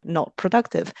questionably not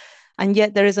productive. And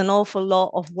yet there is an awful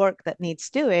lot of work that needs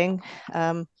doing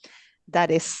that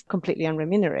is completely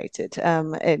unremunerated.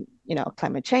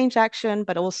 Climate change action,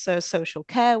 but also social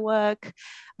care work,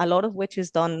 a lot of which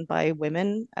is done by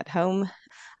women at home.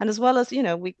 And as well as,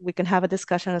 we can have a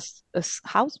discussion as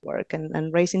housework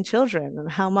and raising children, and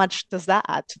how much does that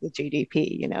add to the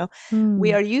GDP?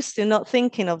 We are used to not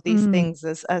thinking of these things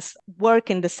as work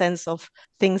in the sense of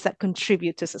things that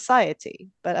contribute to society,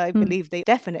 but I believe they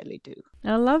definitely do.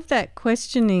 I love that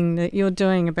questioning that you're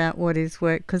doing about what is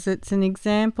work, because it's an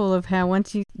example of how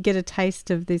once you get a taste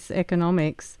of this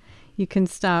economics, you can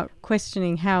start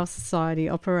questioning how society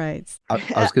operates. I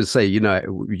was going to say,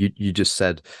 you just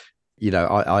said,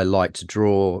 I like to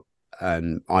draw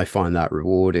and I find that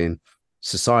rewarding.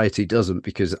 Society doesn't,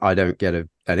 because I don't get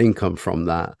an income from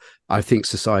that. I think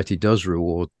society does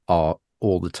reward art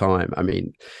all the time. I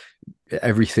mean,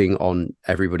 everything on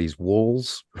everybody's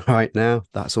walls right now,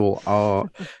 that's all art.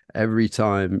 Every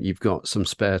time you've got some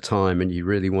spare time and you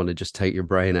really want to just take your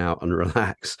brain out and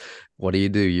relax, what do?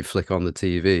 You flick on the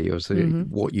TV. Or so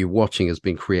what you're watching has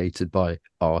been created by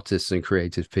artists and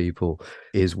creative people,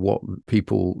 is what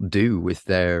people do with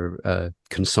their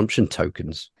consumption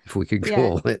tokens, if we could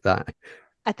call it that.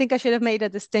 I think I should have made a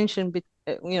distinction.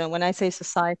 When I say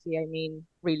society, I mean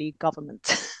really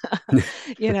government.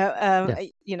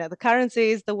 The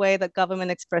currency is the way that government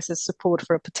expresses support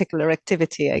for a particular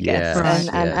activity, I guess.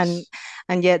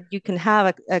 And yet you can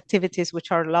have activities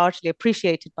which are largely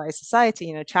appreciated by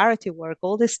society, charity work,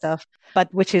 all this stuff,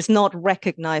 but which is not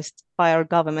recognized by our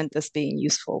government as being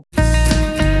useful.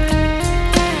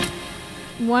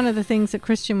 One of the things that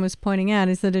Christian was pointing out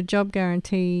is that a job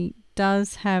guarantee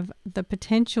does have the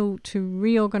potential to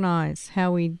reorganise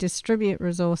how we distribute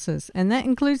resources, and that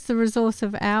includes the resource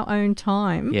of our own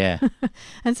time. Yeah.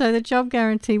 And so the job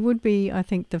guarantee would be, I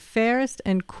think, the fairest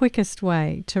and quickest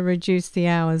way to reduce the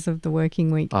hours of the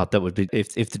working week. Oh, that would be,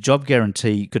 if the job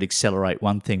guarantee could accelerate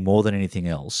one thing more than anything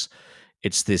else,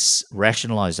 it's this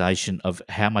rationalisation of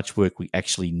how much work we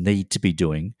actually need to be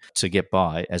doing to get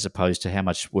by, as opposed to how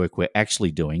much work we're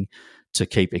actually doing to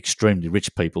keep extremely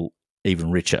rich people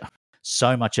even richer.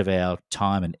 So much of our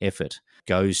time and effort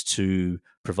goes to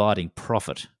providing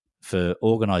profit for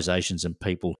organisations and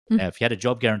people. Now, if you had a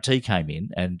job guarantee came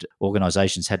in and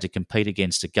organisations had to compete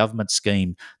against a government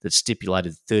scheme that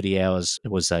stipulated 30 hours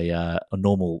was a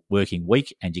normal working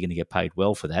week and you're going to get paid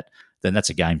well for that, then that's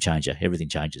a game changer. Everything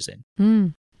changes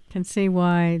then. Can see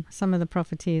why some of the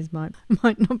profiteers might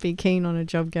not be keen on a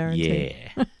job guarantee.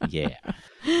 Yeah.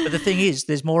 But the thing is,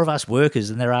 there's more of us workers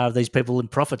than there are of these people in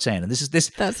profits, Anne. And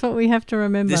that's what we have to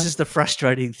remember. This is the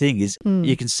frustrating thing, is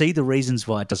you can see the reasons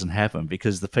why it doesn't happen,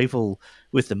 because the people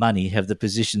with the money have the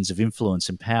positions of influence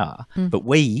and power. But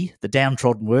we, the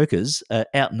downtrodden workers,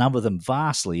 outnumber them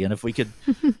vastly. And if we could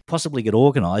possibly get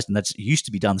organised, and that's used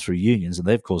to be done through unions, and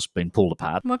they've, of course, been pulled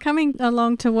apart. Well, coming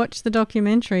along to watch the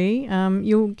documentary,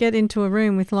 you'll get into a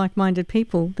room with like-minded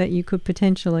people that you could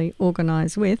potentially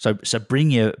organise with. So bring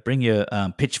your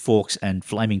pitchforks and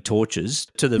flaming torches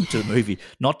to the movie,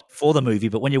 not for the movie,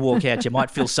 but when you walk out, you might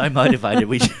feel so motivated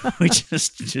we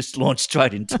just launch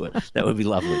straight into it. That would be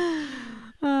lovely.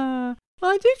 Well,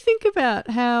 I do think about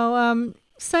how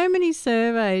so many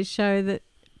surveys show that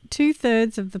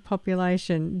 2/3 of the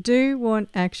population do want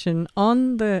action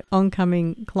on the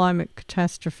oncoming climate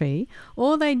catastrophe,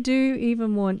 or they do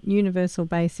even want universal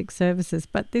basic services,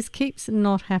 but this keeps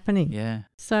not happening. Yeah.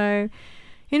 So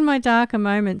in my darker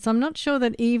moments, I'm not sure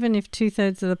that even if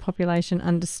 2/3 of the population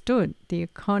understood the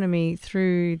economy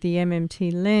through the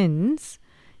MMT lens,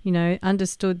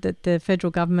 understood that the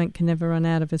federal government can never run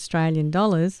out of Australian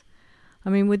dollars, I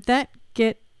mean, would that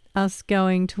get us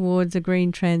going towards a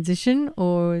green transition,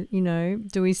 or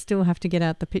do we still have to get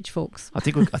out the pitchforks? I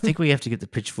think we have to get the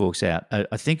pitchforks out.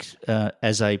 I think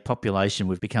as a population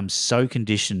we've become so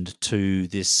conditioned to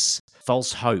this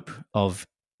false hope of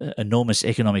enormous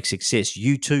economic success.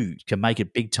 You too can make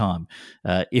it big time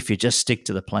if you just stick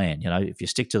to the plan. If you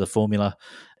stick to the formula,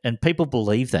 and people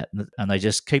believe that, and they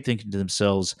just keep thinking to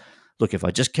themselves, look, if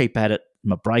I just keep at it,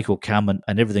 my break will come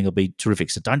and everything will be terrific.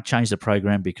 So don't change the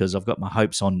program because I've got my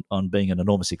hopes on being an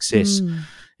enormous success,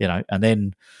 and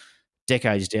then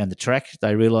decades down the track,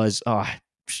 they realise,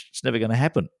 it's never going to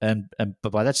happen.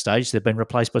 But by that stage, they've been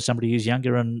replaced by somebody who's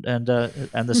younger, and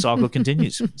the cycle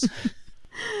continues.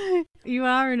 You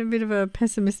are in a bit of a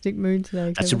pessimistic mood today,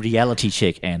 Kevin. That's a reality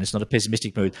check, Anne. It's not a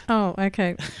pessimistic mood. Oh,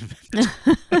 okay.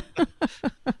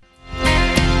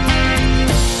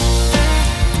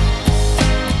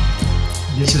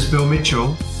 This is Bill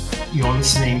Mitchell. You're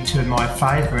listening to my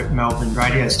favourite Melbourne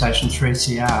radio station,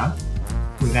 3CR,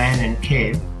 with Anne and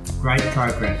Kev. Great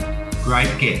program, great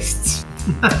guests.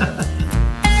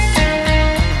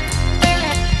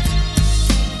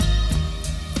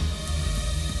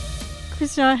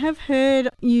 Christian, I have heard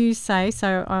you say,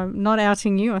 so I'm not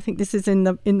outing you, I think this is in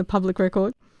the public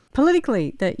record,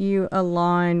 politically, that you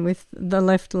align with the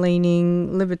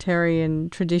left-leaning libertarian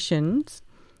traditions.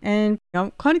 And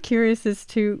I'm kind of curious as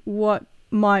to what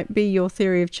might be your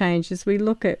theory of change as we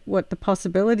look at what the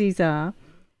possibilities are.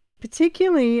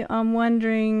 Particularly, I'm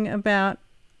wondering about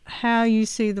how you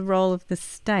see the role of the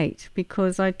state,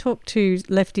 because I talk to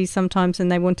lefties sometimes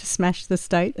and they want to smash the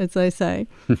state, as they say.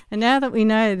 And now that we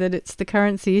know that it's the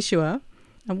currency issuer,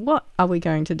 what are we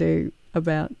going to do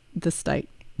about the state?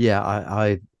 Yeah,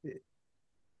 I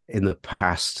in the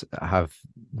past have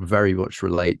very much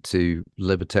relate to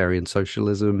libertarian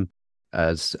socialism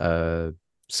as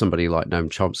somebody like Noam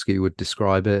Chomsky would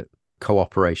describe it,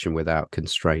 cooperation without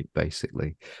constraint,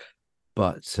 basically.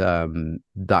 But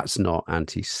that's not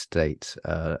anti-state.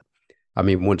 I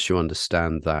mean, once you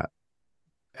understand that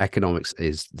economics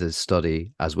is the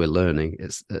study, as we're learning,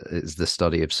 it's the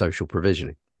study of social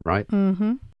provisioning, right?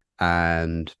 Mm-hmm.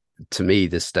 And to me,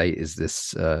 the state is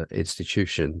this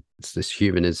institution. It's this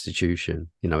human institution.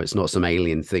 You know, it's not some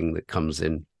alien thing that comes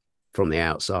in from the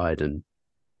outside and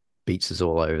beats us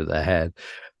all over the head.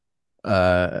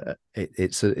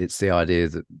 It's the idea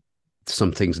that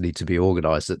some things need to be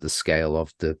organized at the scale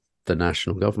of the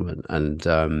national government.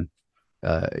 And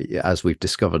as we've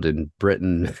discovered in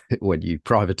Britain, when you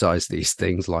privatize these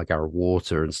things like our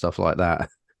water and stuff like that,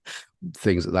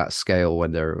 things at that scale,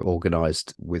 when they're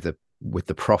organized with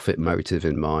the profit motive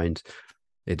in mind,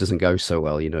 it doesn't go so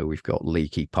well. You know, we've got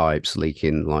leaky pipes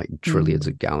leaking like trillions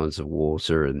of gallons of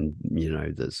water, and, you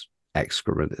know, there's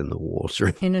excrement in the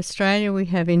water. In Australia, we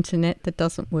have internet that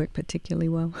doesn't work particularly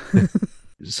well.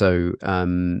 So,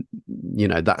 you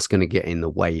know, that's going to get in the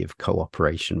way of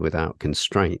cooperation without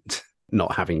constraint,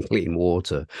 not having clean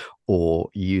water or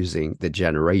using the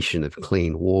generation of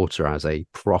clean water as a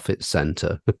profit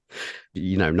center.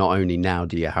 You know, not only now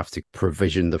do you have to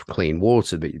provision the clean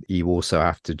water, but you also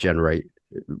have to generate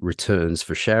returns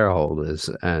for shareholders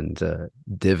and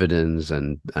dividends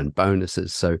and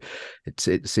bonuses. So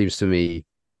it seems to me,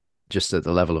 just at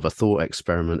the level of a thought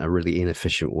experiment, a really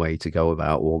inefficient way to go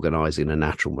about organizing a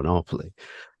natural monopoly.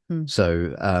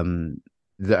 So, and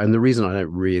the reason I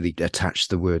don't really attach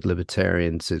the word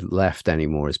libertarian to left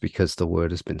anymore is because the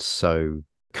word has been so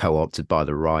co-opted by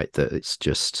the right that it's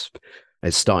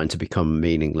starting to become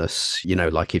meaningless. You know,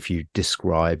 like if you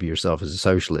describe yourself as a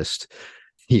socialist,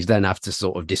 you then have to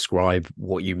sort of describe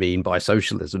what you mean by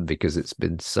socialism, because it's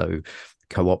been so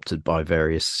co-opted by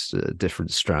various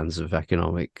different strands of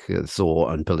economic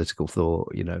thought and political thought,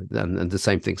 you know, and the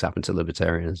same things happen to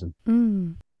libertarianism.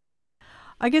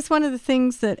 I guess one of the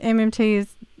things that MMT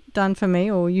has done for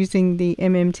me, or using the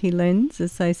MMT lens,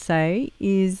 as they say,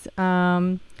 is,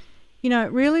 you know,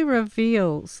 it really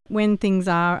reveals when things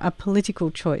are a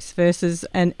political choice versus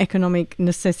an economic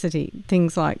necessity,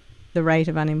 things like the rate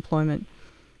of unemployment.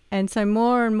 And so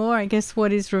more and more, I guess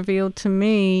what is revealed to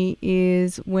me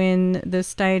is when the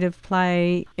state of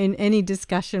play in any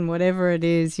discussion, whatever it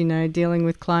is, you know, dealing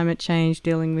with climate change,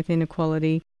 dealing with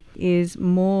inequality, is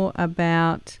more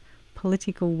about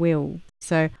political will.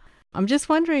 So I'm just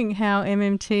wondering how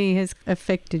MMT has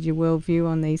affected your worldview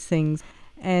on these things,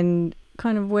 and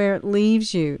kind of where it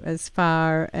leaves you as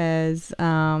far as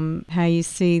how you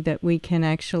see that we can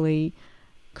actually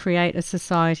create a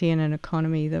society and an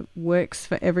economy that works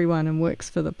for everyone and works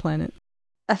for the planet.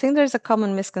 I think there's a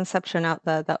common misconception out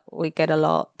there that we get a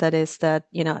lot, that is that,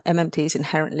 you know, MMT is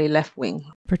inherently left-wing.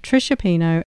 Patricia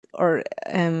Pino. Or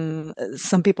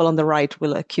some people on the right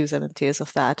will accuse MMTs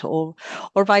of that, or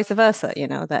vice versa, you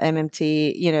know, that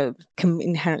MMT, you know, can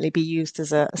inherently be used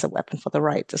as a weapon for the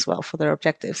right as well, for their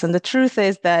objectives. And the truth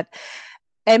is that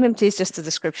MMT is just a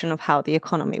description of how the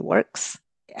economy works,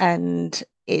 and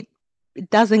it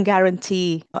doesn't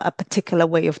guarantee a particular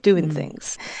way of doing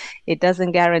things. It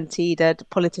doesn't guarantee that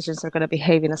politicians are going to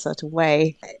behave in a certain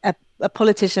way. A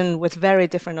politician with very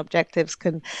different objectives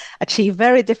can achieve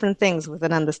very different things with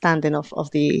an understanding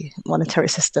of the monetary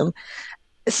system.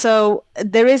 So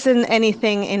there isn't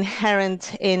anything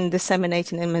inherent in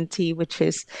disseminating MMT which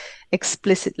is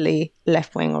explicitly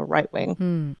left-wing or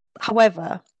right-wing.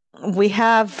 However, we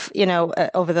have,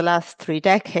 over the last 3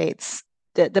 decades,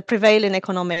 the prevailing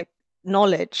economic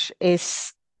knowledge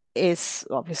is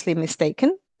obviously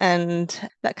mistaken. And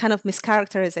that kind of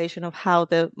mischaracterization of how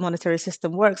the monetary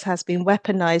system works has been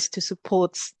weaponized to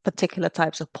support particular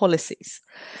types of policies.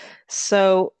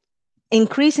 So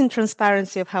increasing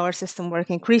transparency of how our system works,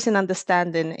 increasing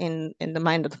understanding in the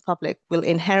mind of the public will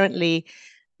inherently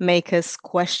make us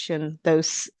question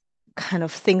those kind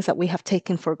of things that we have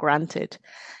taken for granted.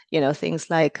 Things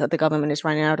like the government is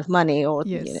running out of money, or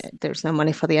there's no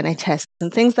money for the NHS,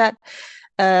 and things that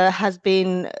has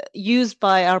been used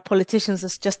by our politicians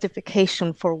as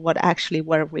justification for what actually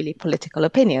were really political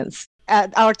opinions.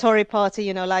 Our Tory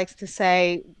party, likes to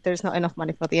say there's not enough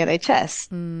money for the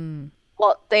NHS.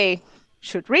 What they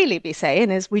should really be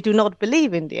saying is we do not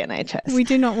believe in the NHS. We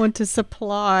do not want to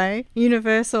supply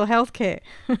universal healthcare.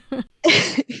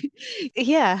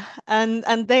 Yeah,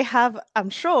 and they have, I'm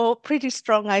sure, pretty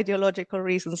strong ideological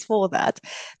reasons for that.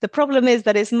 The problem is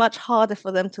that it's much harder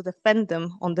for them to defend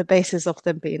them on the basis of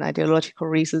them being ideological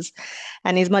reasons,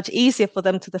 and it's much easier for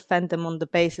them to defend them on the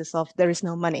basis of there is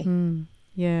no money.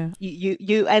 Yeah,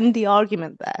 you end the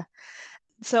argument there.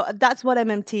 So that's what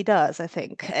MMT does, I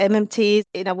think. MMT,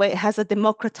 in a way, has a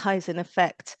democratizing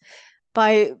effect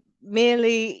by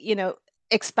merely,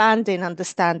 expanding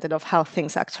understanding of how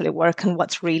things actually work and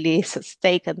what's really at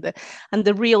stake, and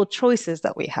the real choices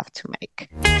that we have to make.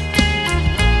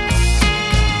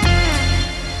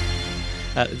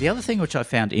 The other thing which I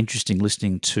found interesting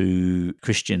listening to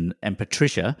Christian and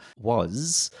Patricia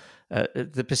was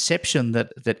the perception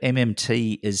that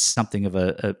MMT is something of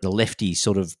a lefty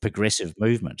sort of progressive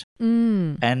movement.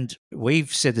 And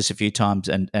we've said this a few times,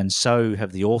 and so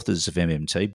have the authors of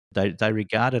MMT. They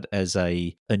regard it as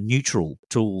a neutral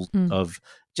tool of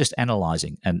just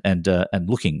analysing and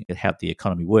looking at how the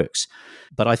economy works.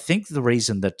 But I think the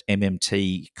reason that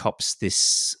MMT cops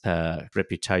this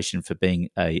reputation for being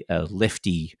a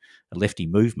lefty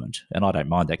movement, and I don't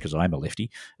mind that because I'm a lefty,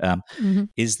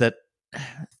 is that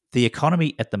the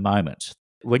economy at the moment,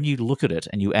 when you look at it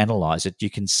and you analyse it, you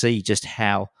can see just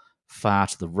how far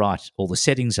to the right all the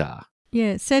settings are.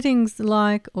 Yeah, settings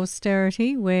like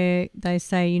austerity, where they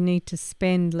say you need to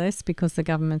spend less because the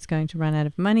government's going to run out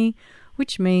of money,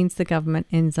 which means the government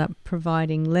ends up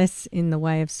providing less in the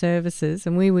way of services.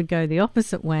 And we would go the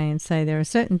opposite way and say there are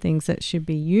certain things that should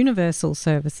be universal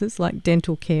services like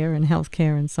dental care and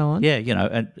healthcare and so on. Yeah,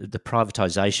 and the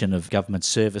privatisation of government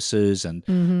services and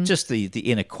just the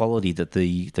inequality that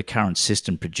the current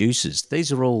system produces.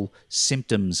 These are all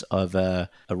symptoms of a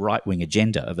right-wing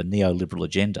agenda, of a neoliberal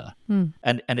agenda.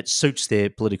 And it suits their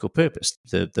political purpose.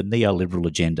 The neoliberal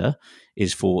agenda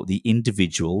is for the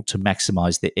individual to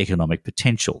maximise their economic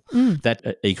potential.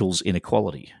 That equals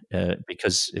inequality,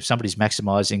 because if somebody's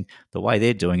maximising, the way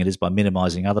they're doing it is by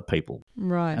minimising other people.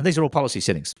 Right. And these are all policy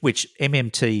settings, which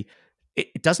MMT,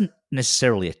 it doesn't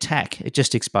necessarily attack, it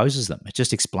just exposes them, it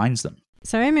just explains them.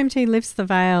 So MMT lifts the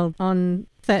veil on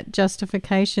that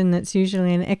justification that's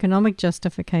usually an economic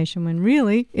justification, when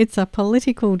really it's a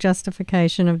political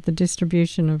justification of the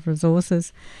distribution of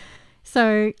resources.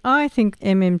 So I think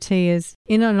MMT is,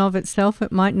 in and of itself,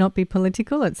 it might not be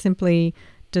political. It's simply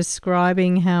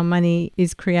describing how money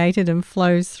is created and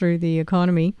flows through the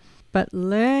economy. But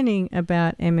learning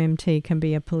about MMT can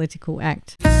be a political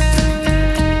act.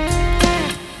 I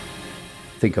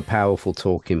think a powerful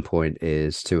talking point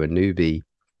is to a newbie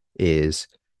is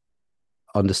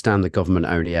understand the government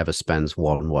only ever spends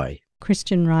one way.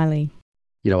 Christian Riley.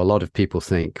 A lot of people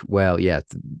think, well, yeah,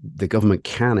 the government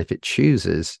can, if it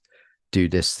chooses, do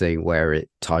this thing where it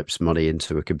types money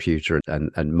into a computer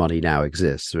and money now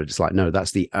exists. So it's like, no,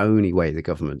 that's the only way the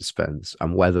government spends.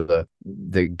 And whether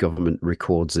the government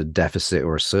records a deficit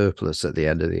or a surplus at the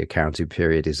end of the accounting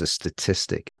period is a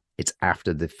statistic. It's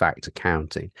after the fact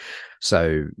accounting.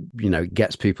 So,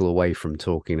 gets people away from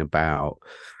talking about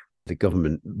the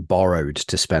government borrowed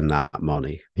to spend that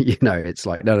money. It's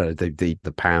like, no,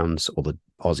 the pounds or the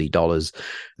Aussie dollars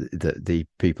that the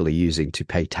people are using to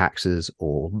pay taxes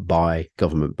or buy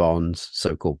government bonds,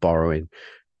 so-called borrowing,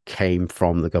 came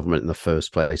from the government in the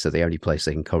first place. So the only place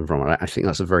they can come from. And I think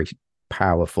that's a very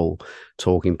powerful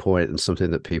talking point and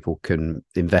something that people can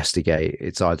investigate.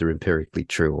 It's either empirically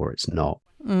true or it's not.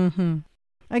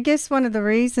 I guess one of the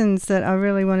reasons that I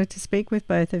really wanted to speak with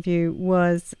both of you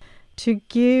was to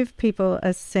give people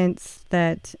a sense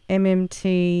that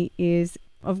MMT is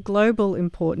of global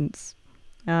importance.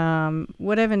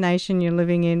 Whatever nation you're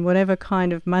living in, whatever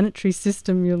kind of monetary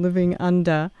system you're living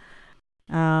under,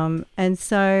 And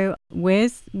so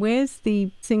where's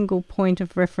the single point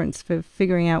of reference for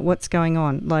figuring out what's going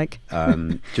on? Like,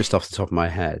 just off the top of my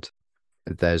head,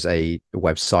 there's a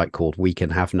website called We Can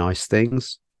Have Nice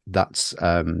Things. That's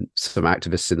some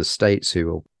activists in the States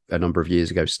who a number of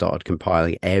years ago started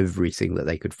compiling everything that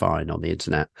they could find on the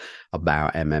internet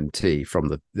about MMT,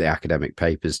 from the academic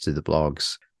papers to the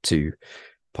blogs to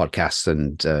podcasts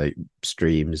and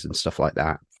streams and stuff like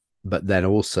that. But then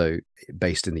also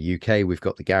based in the UK, we've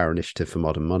got the Gower Initiative for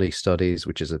Modern Money Studies,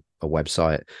 which is a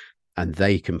website, and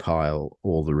they compile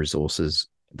all the resources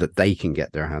that they can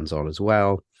get their hands on as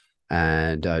well.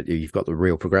 And you've got the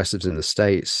Real Progressives in the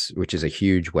States, which is a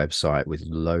huge website with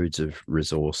loads of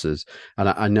resources. And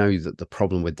I know that the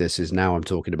problem with this is now I'm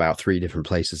talking about 3 different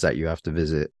places that you have to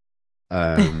visit.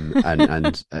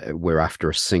 And we're after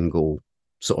a single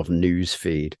sort of news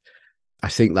feed. I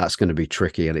think that's going to be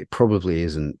tricky, and it probably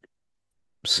isn't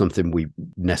something we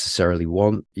necessarily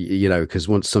want, because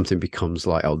once something becomes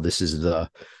like, oh, this is the,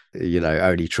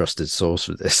 only trusted source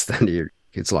for this, then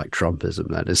it's like Trumpism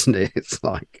then, isn't it? It's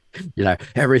like,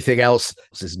 everything else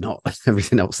that's not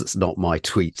my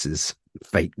tweets is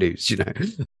fake news,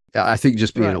 I think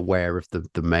just being aware of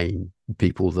the main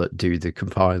people that do the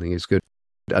compiling is good.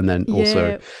 And then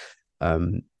also,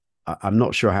 I'm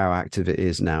not sure how active it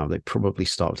is now. They probably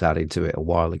started adding to it a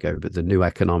while ago, but the New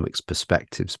Economics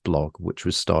Perspectives blog, which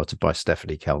was started by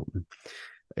Stephanie Kelton,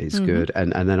 is good.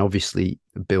 And then obviously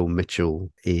Bill Mitchell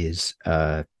is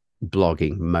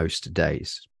blogging most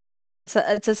days. So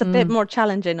it's a bit more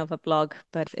challenging of a blog,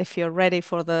 but if you're ready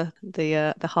for the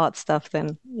hard stuff,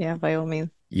 then yeah, by all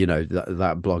means.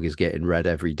 That blog is getting read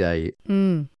every day.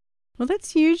 Well,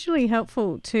 that's usually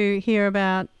helpful to hear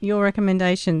about your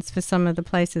recommendations for some of the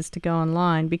places to go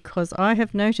online, because I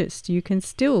have noticed you can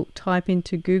still type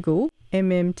into Google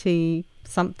MMT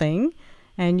something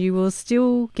and you will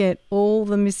still get all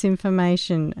the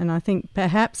misinformation. And I think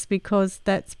perhaps because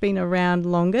that's been around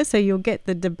longer, so you'll get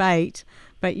the debate,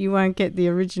 but you won't get the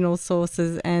original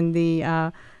sources and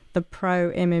the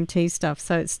pro-MMT stuff.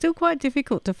 So it's still quite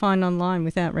difficult to find online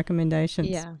without recommendations.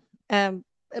 Yeah.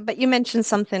 But you mentioned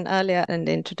something earlier in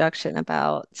the introduction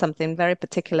about something very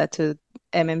particular to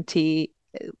MMT,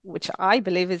 which I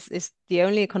believe is the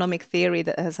only economic theory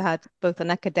that has had both an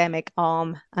academic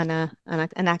arm and an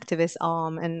activist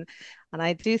arm. And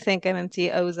I do think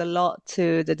MMT owes a lot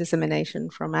to the dissemination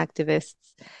from activists.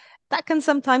 That can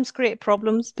sometimes create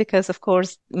problems because, of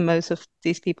course, most of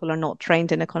these people are not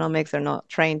trained in economics. They're not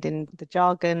trained in the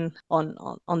jargon, on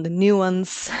the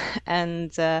nuance.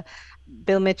 And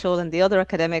Bill Mitchell and the other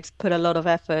academics put a lot of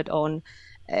effort on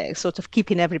sort of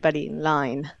keeping everybody in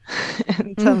line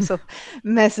in terms of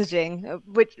messaging,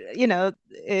 which,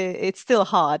 it's still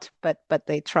hard, but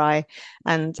they try.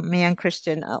 And me and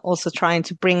Christian are also trying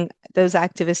to bring those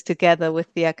activists together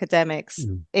with the academics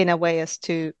in a way as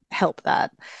to help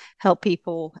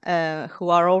people who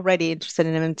are already interested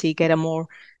in MMT get a more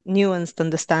nuanced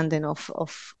understanding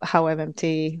of how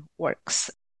MMT works.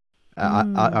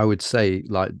 I would say,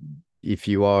 like, if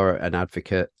you are an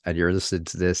advocate and you're listening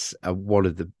to this, one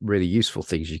of the really useful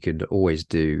things you can always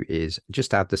do is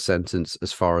just add the sentence,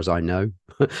 as far as I know,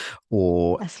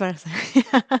 or as far as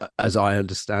as I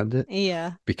understand it.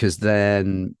 Yeah. Because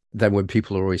then when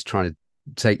people are always trying to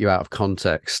take you out of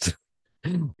context,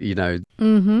 Yeah.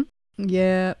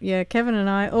 Kevin and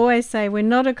I always say we're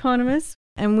not economists,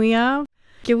 and we are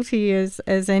guilty as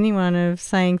anyone of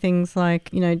saying things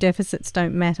like, deficits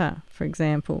don't matter, for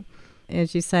example.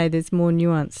 As you say, there's more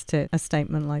nuance to a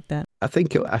statement like that. I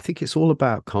think it's all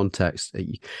about context.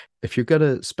 If you're going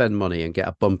to spend money and get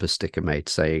a bumper sticker made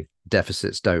saying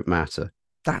deficits don't matter,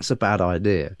 that's a bad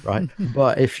idea, right?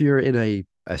 But if you're in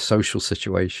a social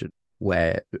situation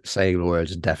where saying the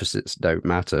words deficits don't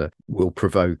matter will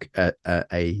provoke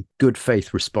a good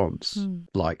faith response,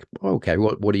 like, okay,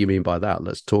 what do you mean by that?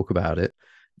 Let's talk about it.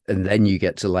 And then you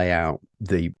get to lay out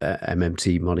the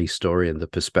MMT money story and the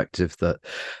perspective that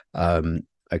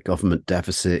a government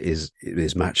deficit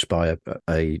is matched by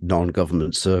a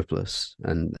non-government surplus,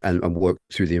 and work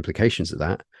through the implications of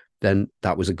that. Then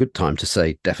that was a good time to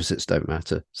say deficits don't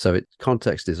matter. So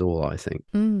context is all, I think.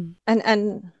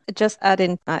 And just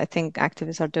adding, I think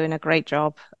activists are doing a great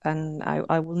job, and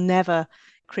I will never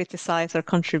criticize their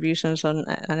contributions on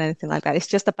anything like that. It's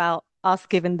just about us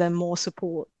giving them more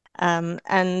support.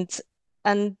 And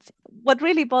what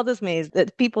really bothers me is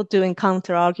that people doing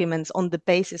counter arguments on the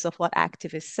basis of what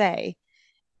activists say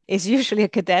is usually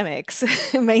academics,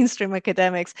 mainstream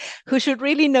academics, who should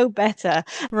really know better.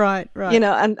 Right.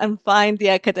 And find the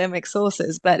academic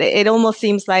sources. But it almost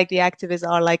seems like the activists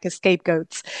are like a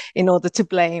scapegoats in order to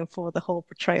blame for the whole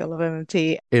portrayal of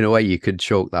MMT. In a way, you could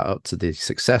chalk that up to the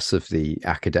success of the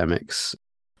academics.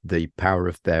 The power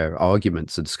of their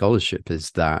arguments and scholarship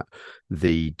is that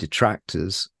the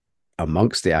detractors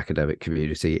amongst the academic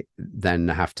community then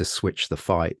have to switch the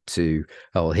fight to,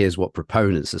 oh, here's what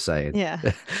proponents are saying. Yeah.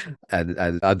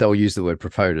 and they'll use the word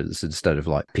proponents instead of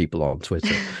like people on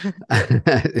Twitter.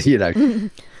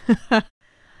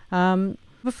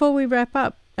 Before we wrap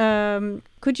up,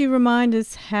 could you remind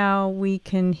us how we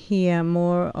can hear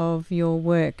more of your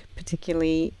work,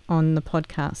 particularly on the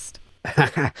podcast?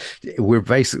 We're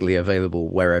basically available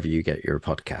wherever you get your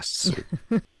podcasts.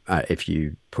 If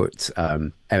you put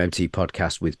MMT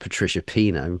podcast with Patricia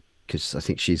Pino, because I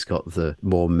think she's got the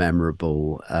more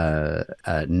memorable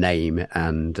name,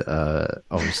 and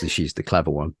obviously she's the clever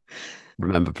one.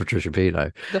 Remember Patricia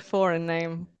Pino? The foreign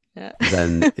name. Yeah.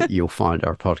 Then you'll find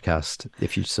our podcast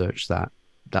if you search that.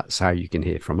 That's how you can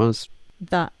hear from us.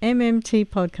 The MMT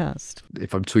podcast.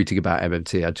 If I'm tweeting about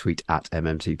MMT, I tweet at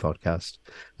MMT podcast.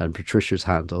 And Patricia's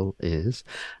handle is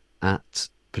at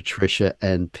Patricia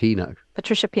N. Pino.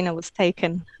 Patricia Pino was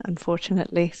taken,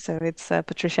 unfortunately. So it's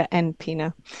Patricia N.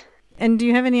 Pino. And do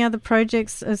you have any other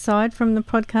projects aside from the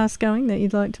podcast going that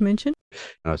you'd like to mention?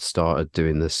 I started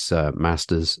doing this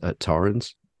master's at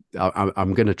Torrens.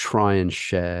 I'm going to try and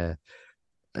share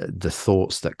the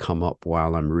thoughts that come up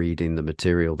while I'm reading the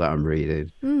material that I'm reading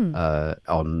on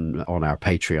our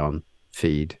Patreon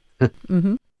feed.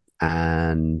 Mm-hmm.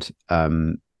 And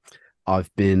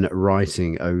I've been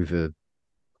writing over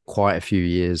quite a few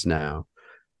years now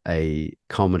a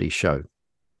comedy show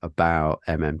about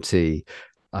MMT,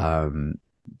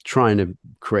 trying to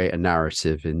create a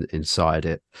narrative inside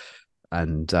it.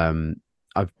 And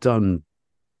I've done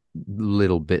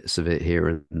little bits of it here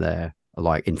and there,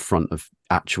 like in front of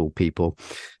actual people,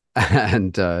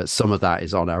 and some of that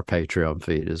is on our Patreon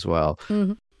feed as well.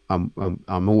 Mm-hmm.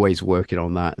 I'm always working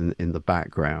on that in the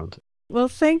background. Well,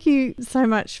 thank you so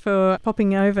much for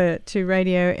popping over to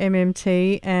Radio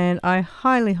MMT, and I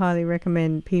highly, highly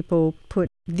recommend people put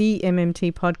the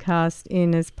MMT podcast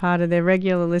in as part of their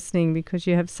regular listening, because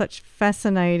you have such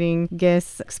fascinating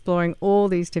guests exploring all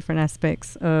these different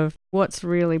aspects of what's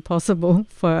really possible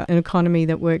for an economy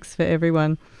that works for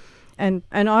everyone. And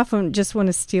I often just want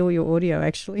to steal your audio,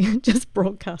 actually, just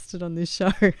broadcast it on this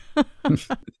show.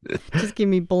 Just give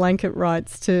me blanket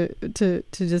rights to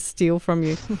just steal from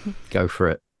you. Go for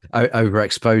it.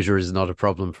 Overexposure is not a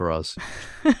problem for us.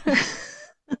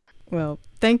 Well,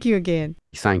 thank you again.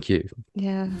 Thank you.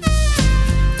 Yeah.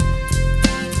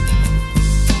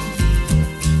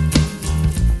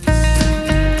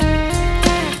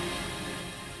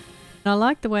 I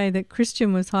like the way that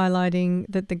Christian was highlighting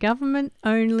that the government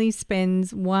only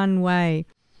spends one way.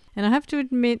 And I have to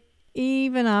admit,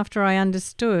 even after I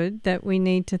understood that we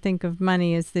need to think of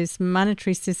money as this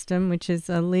monetary system, which is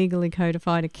a legally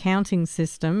codified accounting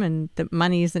system, and that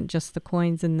money isn't just the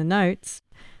coins and the notes,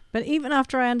 but even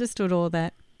after I understood all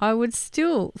that, I would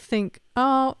still think,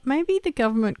 oh, maybe the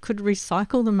government could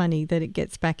recycle the money that it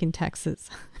gets back in taxes.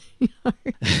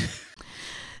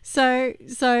 So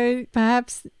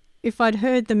perhaps if I'd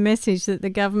heard the message that the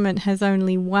government has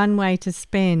only one way to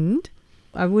spend,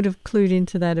 I would have clued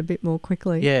into that a bit more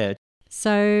quickly. Yeah.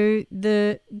 So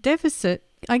the deficit,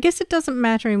 I guess it doesn't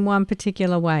matter in one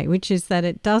particular way, which is that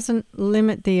it doesn't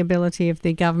limit the ability of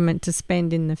the government to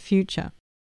spend in the future.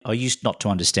 I used not to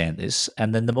understand this,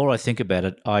 and then the more I think about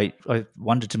it, I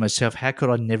wonder to myself, how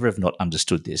could I never have not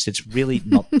understood this? It's really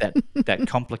not that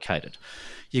complicated.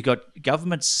 You've got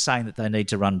governments saying that they need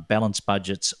to run balanced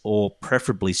budgets or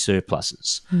preferably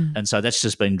surpluses, and so that's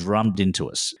just been drummed into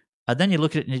us. And then you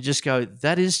look at it and you just go,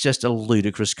 that is just a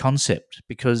ludicrous concept,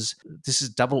 because this is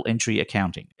double entry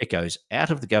accounting. It goes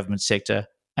out of the government sector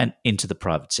and into the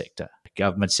private sector.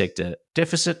 Government sector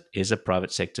deficit is a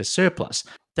private sector surplus.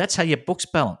 That's how your books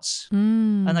balance.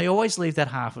 And they always leave that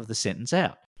half of the sentence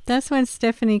out. That's when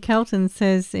Stephanie Kelton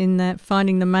says in that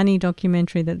Finding the Money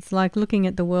documentary that it's like looking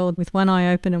at the world with one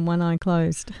eye open and one eye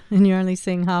closed, and you're only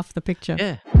seeing half the picture.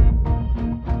 Yeah.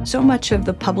 So much of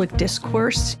the public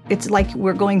discourse, it's like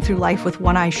we're going through life with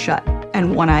one eye shut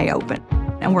and one eye open,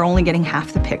 and we're only getting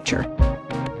half the picture.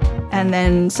 And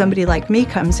then somebody like me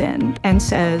comes in and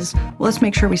says, well, let's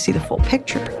make sure we see the full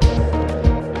picture.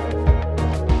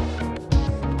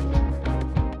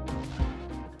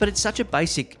 But it's such a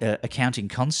basic accounting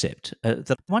concept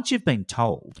that once you've been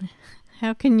told...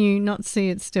 How can you not see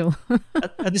it still?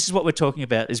 And this is what we're talking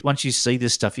about, is once you see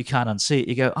this stuff, you can't unsee it.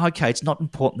 You go, okay, it's not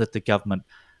important that the government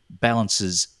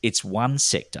balances its one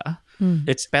sector,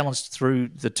 it's balanced through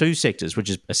the two sectors, which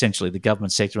is essentially the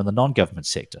government sector and the non-government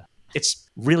sector. It's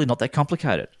really not that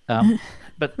complicated,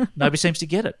 but nobody seems to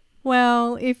get it.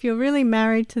 Well, if you're really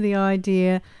married to the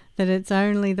idea that it's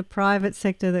only the private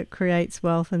sector that creates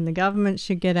wealth and the government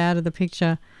should get out of the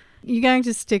picture, you're going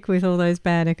to stick with all those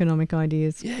bad economic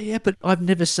ideas. Yeah, but I've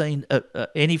never seen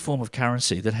any form of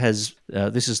currency that has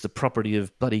this is the property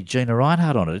of bloody Gina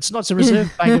Reinhardt on it. It's not the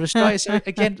Reserve Bank of Australia. So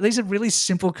again, these are really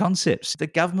simple concepts. The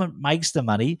government makes the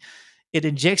money, it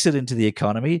injects it into the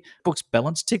economy, books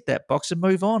balance, tick that box and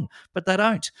move on. But they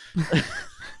don't.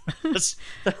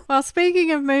 Well,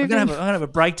 speaking of moving... I'm going to have a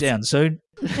breakdown soon.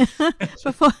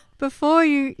 Before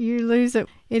you lose it,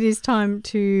 it is time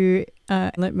to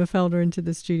let Mafalda into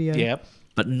the studio. Yeah,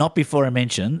 but not before I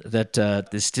mention that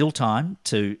there's still time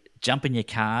to jump in your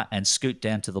car and scoot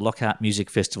down to the Lockhart Music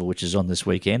Festival, which is on this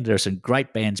weekend. There are some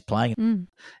great bands playing,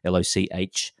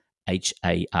 Lochhart.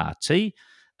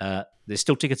 There's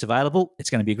still tickets available. It's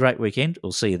going to be a great weekend.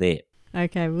 We'll see you there.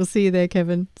 Okay, we'll see you there,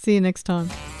 Kevin. See you next time.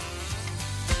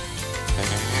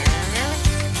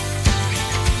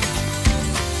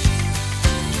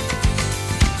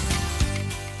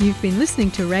 You've been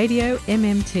listening to Radio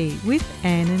MMT with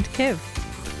Anne and Kev.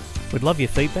 We'd love your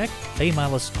feedback.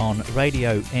 Email us on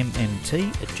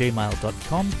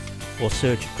radioMMT@gmail.com or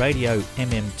search Radio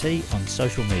MMT on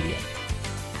social media.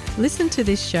 Listen to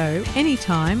this show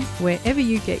anytime wherever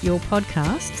you get your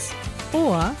podcasts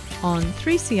or on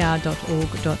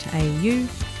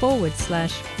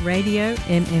 3cr.org.au/Radio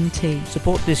MMT.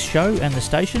 Support this show and the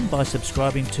station by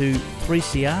subscribing to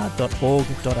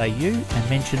 3cr.org.au and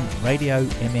mention Radio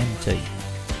MMT.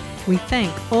 We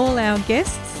thank all our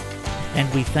guests. And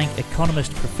we thank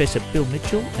economist Professor Bill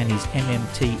Mitchell and his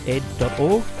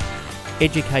mmted.org,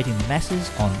 educating the masses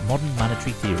on modern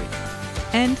monetary theory.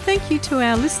 And thank you to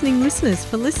our listeners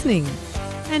for listening.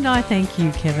 And I thank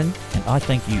you, Kevin. And I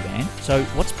thank you, Anne. So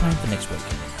what's planned for next week?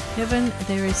 Kevin,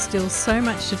 there is still so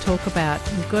much to talk about.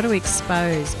 We've got to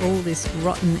expose all this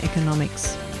rotten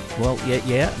economics. Well,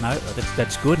 no,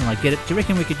 that's good, and I get it. Do you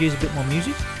reckon we could use a bit more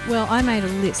music? Well, I made a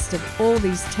list of all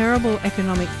these terrible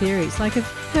economic theories. Like, I've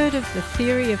heard of the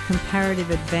theory of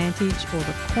comparative advantage, or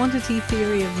the quantity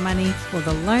theory of money, or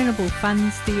the loanable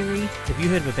funds theory. Have you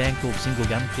heard of a band called Single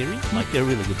Gun Theory? Like, they're a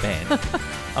really good band.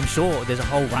 I'm sure there's a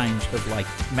whole range of, like,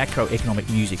 macroeconomic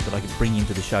music that I could bring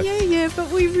into the show. Yeah, but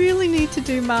we really need to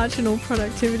do marginal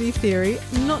productivity theory,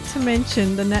 not to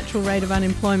mention the natural rate of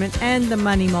unemployment and the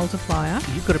money multiplier.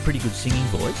 You've got a pretty good singing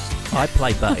voice. I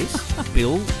play bass.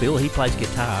 Bill, he plays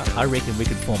guitar. I reckon we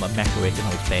could form a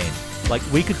macroeconomics band. Like,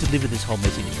 we could deliver this whole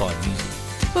message by music.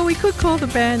 Well, we could call the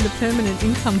band the permanent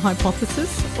income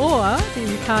hypothesis, or the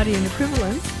Ricardian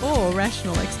equivalence, or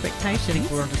rational expectations. I think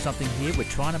we're onto something here. We're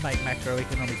trying to make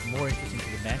macroeconomics more interesting to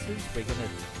the masses. We're going to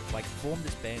form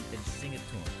this band and sing it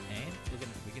to them. And we're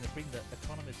going to bring the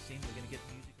economists in. We're going to get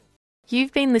musical.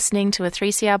 You've been listening to a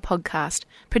 3CR podcast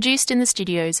produced in the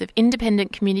studios of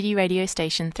independent community radio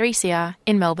station 3CR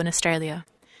in Melbourne, Australia.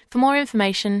 For more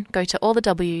information, go to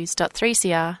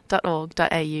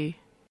allthews.3cr.org.au.